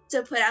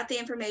 to put out the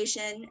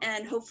information,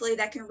 and hopefully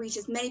that can reach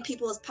as many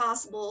people as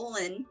possible,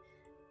 and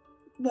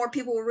more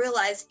people will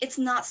realize it's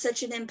not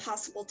such an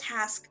impossible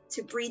task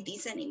to breed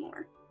these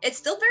anymore. It's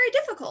still very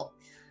difficult,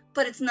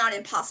 but it's not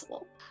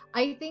impossible.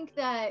 I think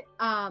that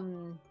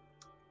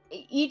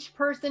each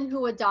person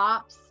who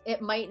adopts,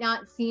 it might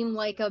not seem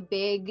like a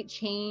big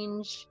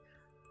change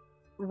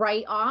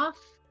right off,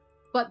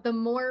 but the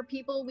more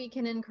people we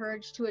can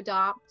encourage to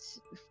adopt,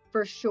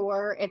 for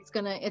sure, it's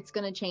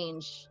gonna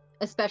change,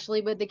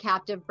 especially with the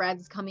captive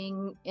breds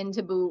coming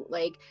into boot.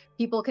 Like,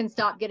 people can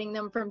stop getting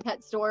them from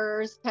pet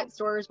stores. Pet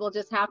stores will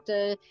just have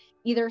to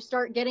either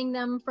start getting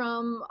them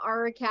from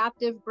our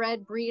captive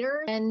bred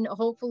breeder and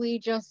hopefully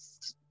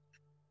just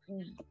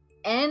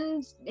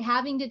end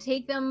having to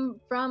take them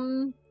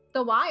from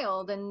the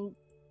wild and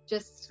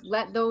just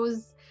let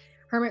those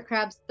hermit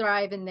crabs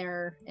thrive in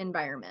their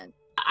environment.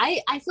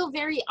 I feel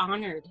very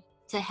honored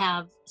to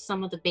have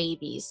some of the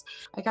babies.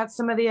 I got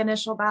some of the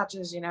initial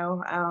batches, you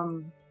know. I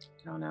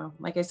don't know.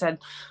 Like I said,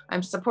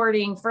 I'm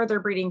supporting further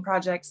breeding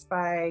projects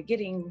by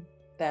getting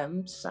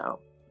them. So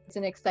it's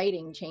an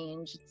exciting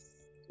change.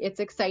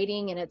 It's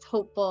exciting and it's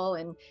hopeful,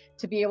 and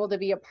to be able to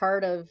be a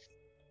part of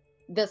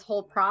this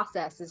whole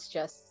process is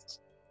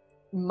just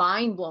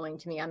mind-blowing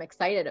to me. I'm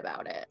excited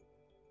about it.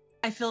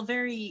 I feel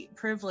very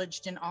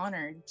privileged and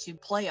honored to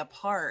play a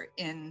part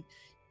in,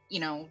 you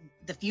know,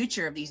 the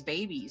future of these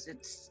babies.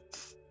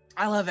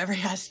 I love every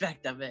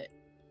aspect of it.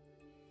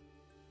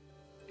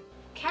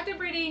 Captive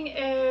breeding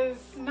is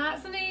not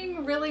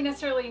something really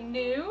necessarily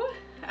new.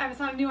 It's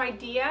not a new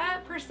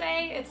idea per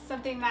se. It's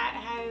something that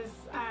has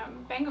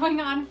been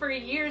going on for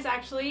years,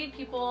 actually.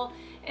 People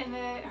in the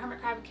hermit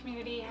crab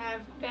community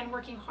have been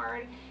working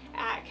hard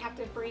at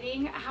captive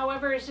breeding.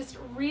 However, it's just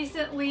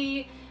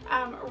recently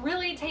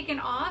really taken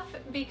off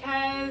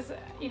because,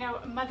 you know,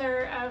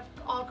 mother of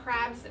all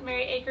crabs,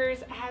 Mary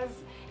Akers, has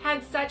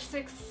had such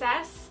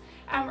success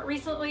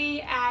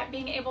recently at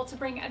being able to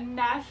bring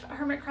enough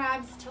hermit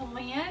crabs to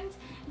land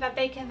that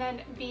they can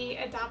then be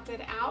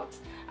adopted out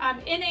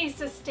in a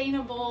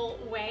sustainable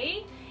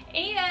way.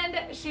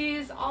 And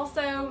she's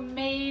also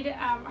made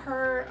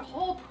her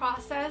whole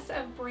process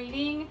of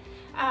breeding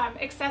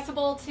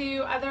accessible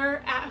to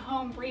other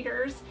at-home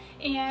breeders,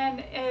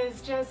 and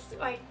is just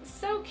like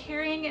so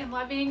caring and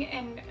loving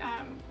and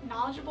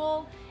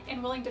knowledgeable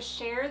and willing to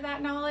share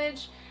that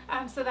knowledge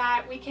so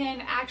that we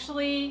can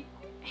actually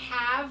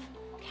have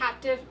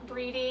captive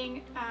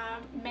breeding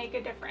make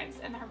a difference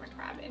in the hermit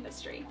crab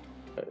industry.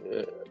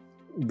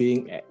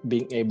 Being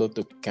able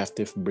to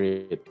captive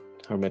breed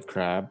hermit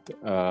crab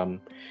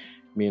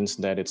means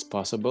that it's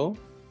possible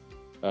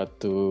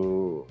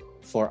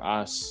for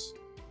us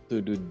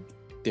to do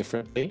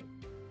differently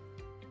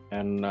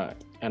and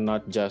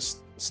not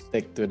just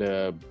stick to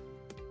the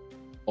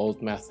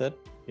old method.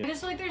 I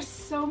just feel like there's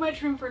so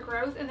much room for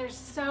growth and there's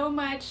so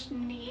much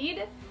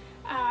need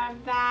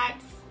that,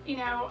 you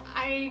know,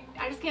 I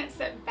just can't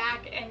sit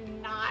back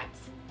and not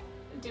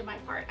do my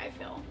part. I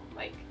feel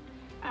like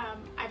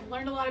I've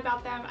learned a lot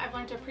about them. I've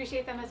learned to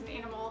appreciate them as an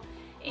animal,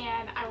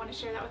 and I want to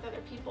share that with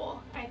other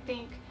people. I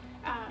think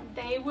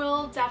they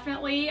will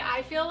definitely,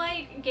 I feel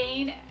like,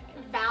 gain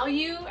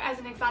value as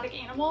an exotic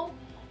animal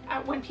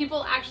when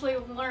people actually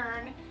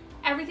learn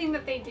everything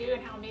that they do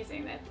and how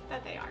amazing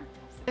that they are.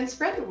 And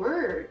spread the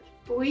word.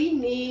 We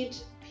need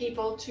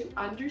people to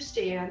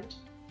understand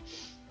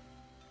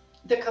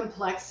the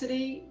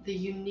complexity, the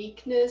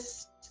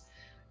uniqueness,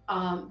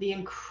 the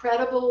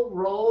incredible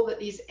role that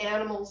these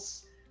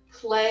animals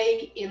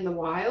play in the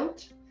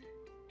wild.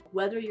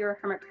 Whether you're a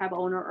hermit crab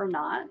owner or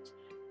not,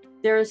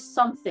 there is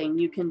something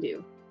you can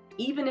do.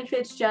 Even if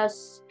it's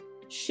just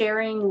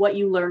sharing what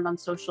you learned on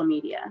social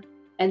media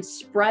and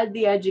spread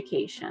the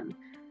education.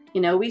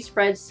 You know, we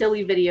spread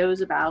silly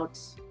videos about,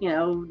 you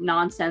know,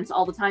 nonsense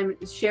all the time.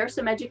 Share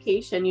some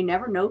education. You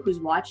never know who's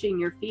watching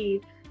your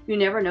feed. You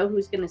never know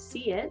who's going to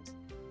see it.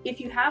 If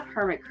you have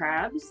hermit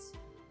crabs,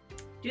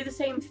 do the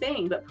same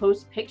thing, but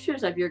post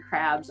pictures of your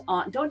crabs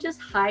on. Don't just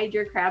hide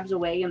your crabs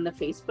away in the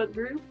Facebook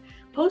group.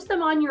 Post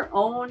them on your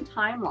own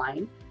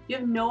timeline. You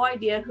have no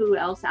idea who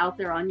else out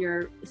there on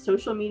your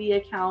social media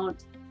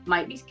account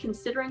might be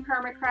considering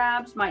hermit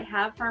crabs, might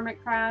have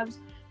hermit crabs,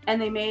 and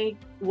they may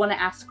want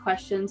to ask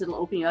questions. It'll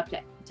open you up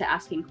to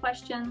asking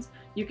questions.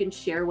 You can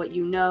share what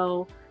you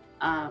know.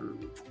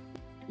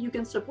 You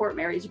can support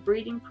Mary's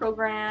breeding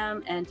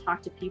program and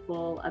talk to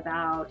people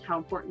about how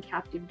important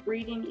captive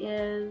breeding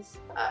is.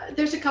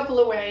 There's a couple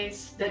of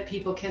ways that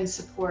people can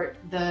support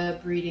the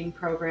breeding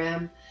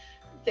program.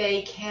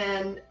 They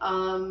can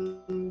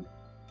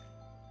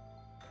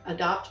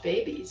adopt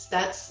babies.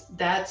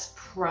 That's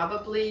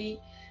probably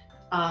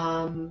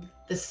the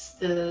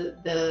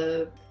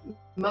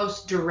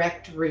most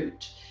direct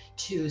route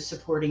to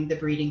supporting the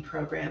breeding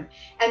program.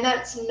 And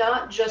that's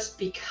not just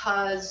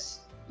because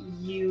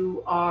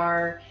you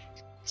are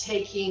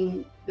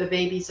taking the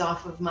babies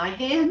off of my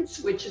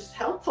hands, which is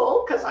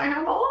helpful because I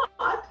have a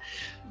lot,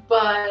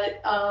 but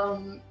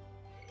I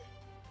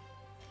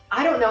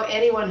don't know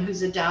anyone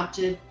who's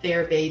adopted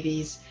their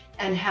babies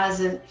and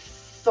hasn't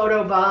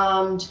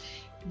photobombed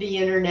the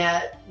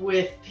internet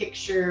with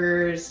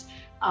pictures,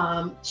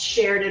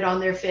 shared it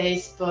on their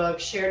Facebook,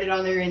 shared it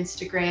on their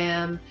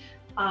Instagram,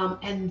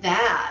 and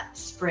that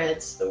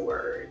spreads the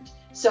word.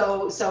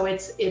 So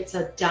it's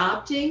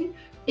adopting,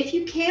 If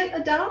you can't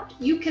adopt,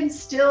 you can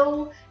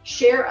still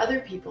share other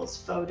people's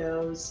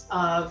photos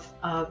of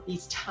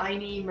these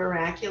tiny,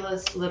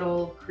 miraculous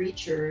little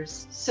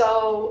creatures.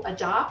 So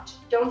adopt,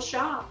 don't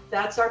shop.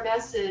 That's our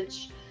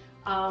message.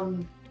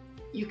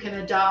 You can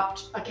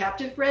adopt a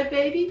captive bred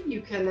baby.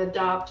 You can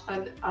adopt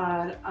an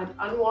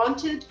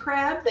unwanted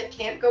crab that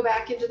can't go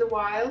back into the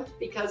wild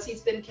because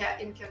he's been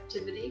in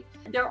captivity.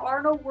 There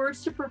are no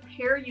words to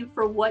prepare you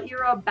for what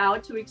you're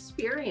about to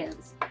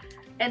experience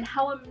and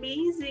how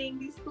amazing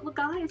these little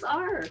guys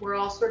are. We're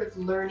all sort of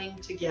learning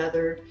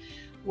together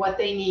what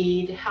they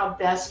need, how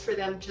best for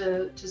them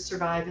to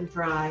survive and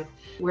thrive.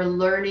 We're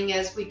learning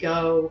as we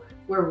go.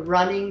 We're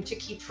running to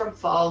keep from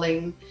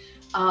falling.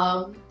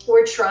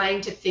 We're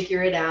trying to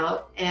figure it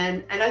out,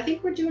 and I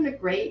think we're doing a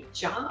great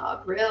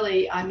job,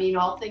 really. I mean,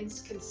 all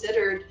things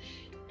considered,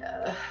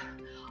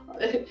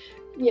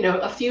 you know,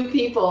 a few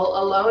people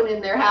alone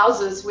in their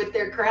houses with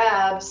their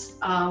crabs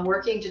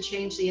working to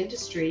change the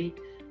industry.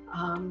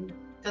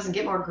 Doesn't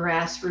get more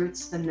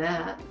grassroots than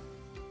that.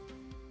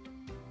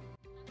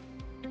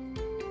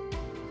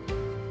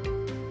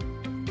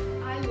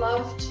 I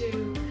love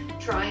to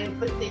try and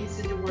put things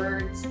into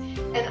words,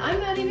 and I'm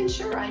not even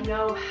sure I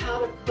know how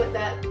to put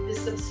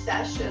this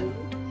obsession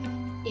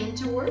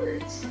into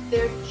words.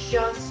 They're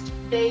just,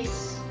 their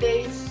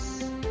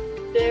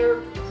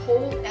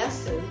whole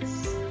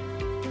essence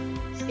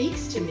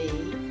speaks to me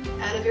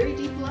at a very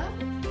deep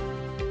level.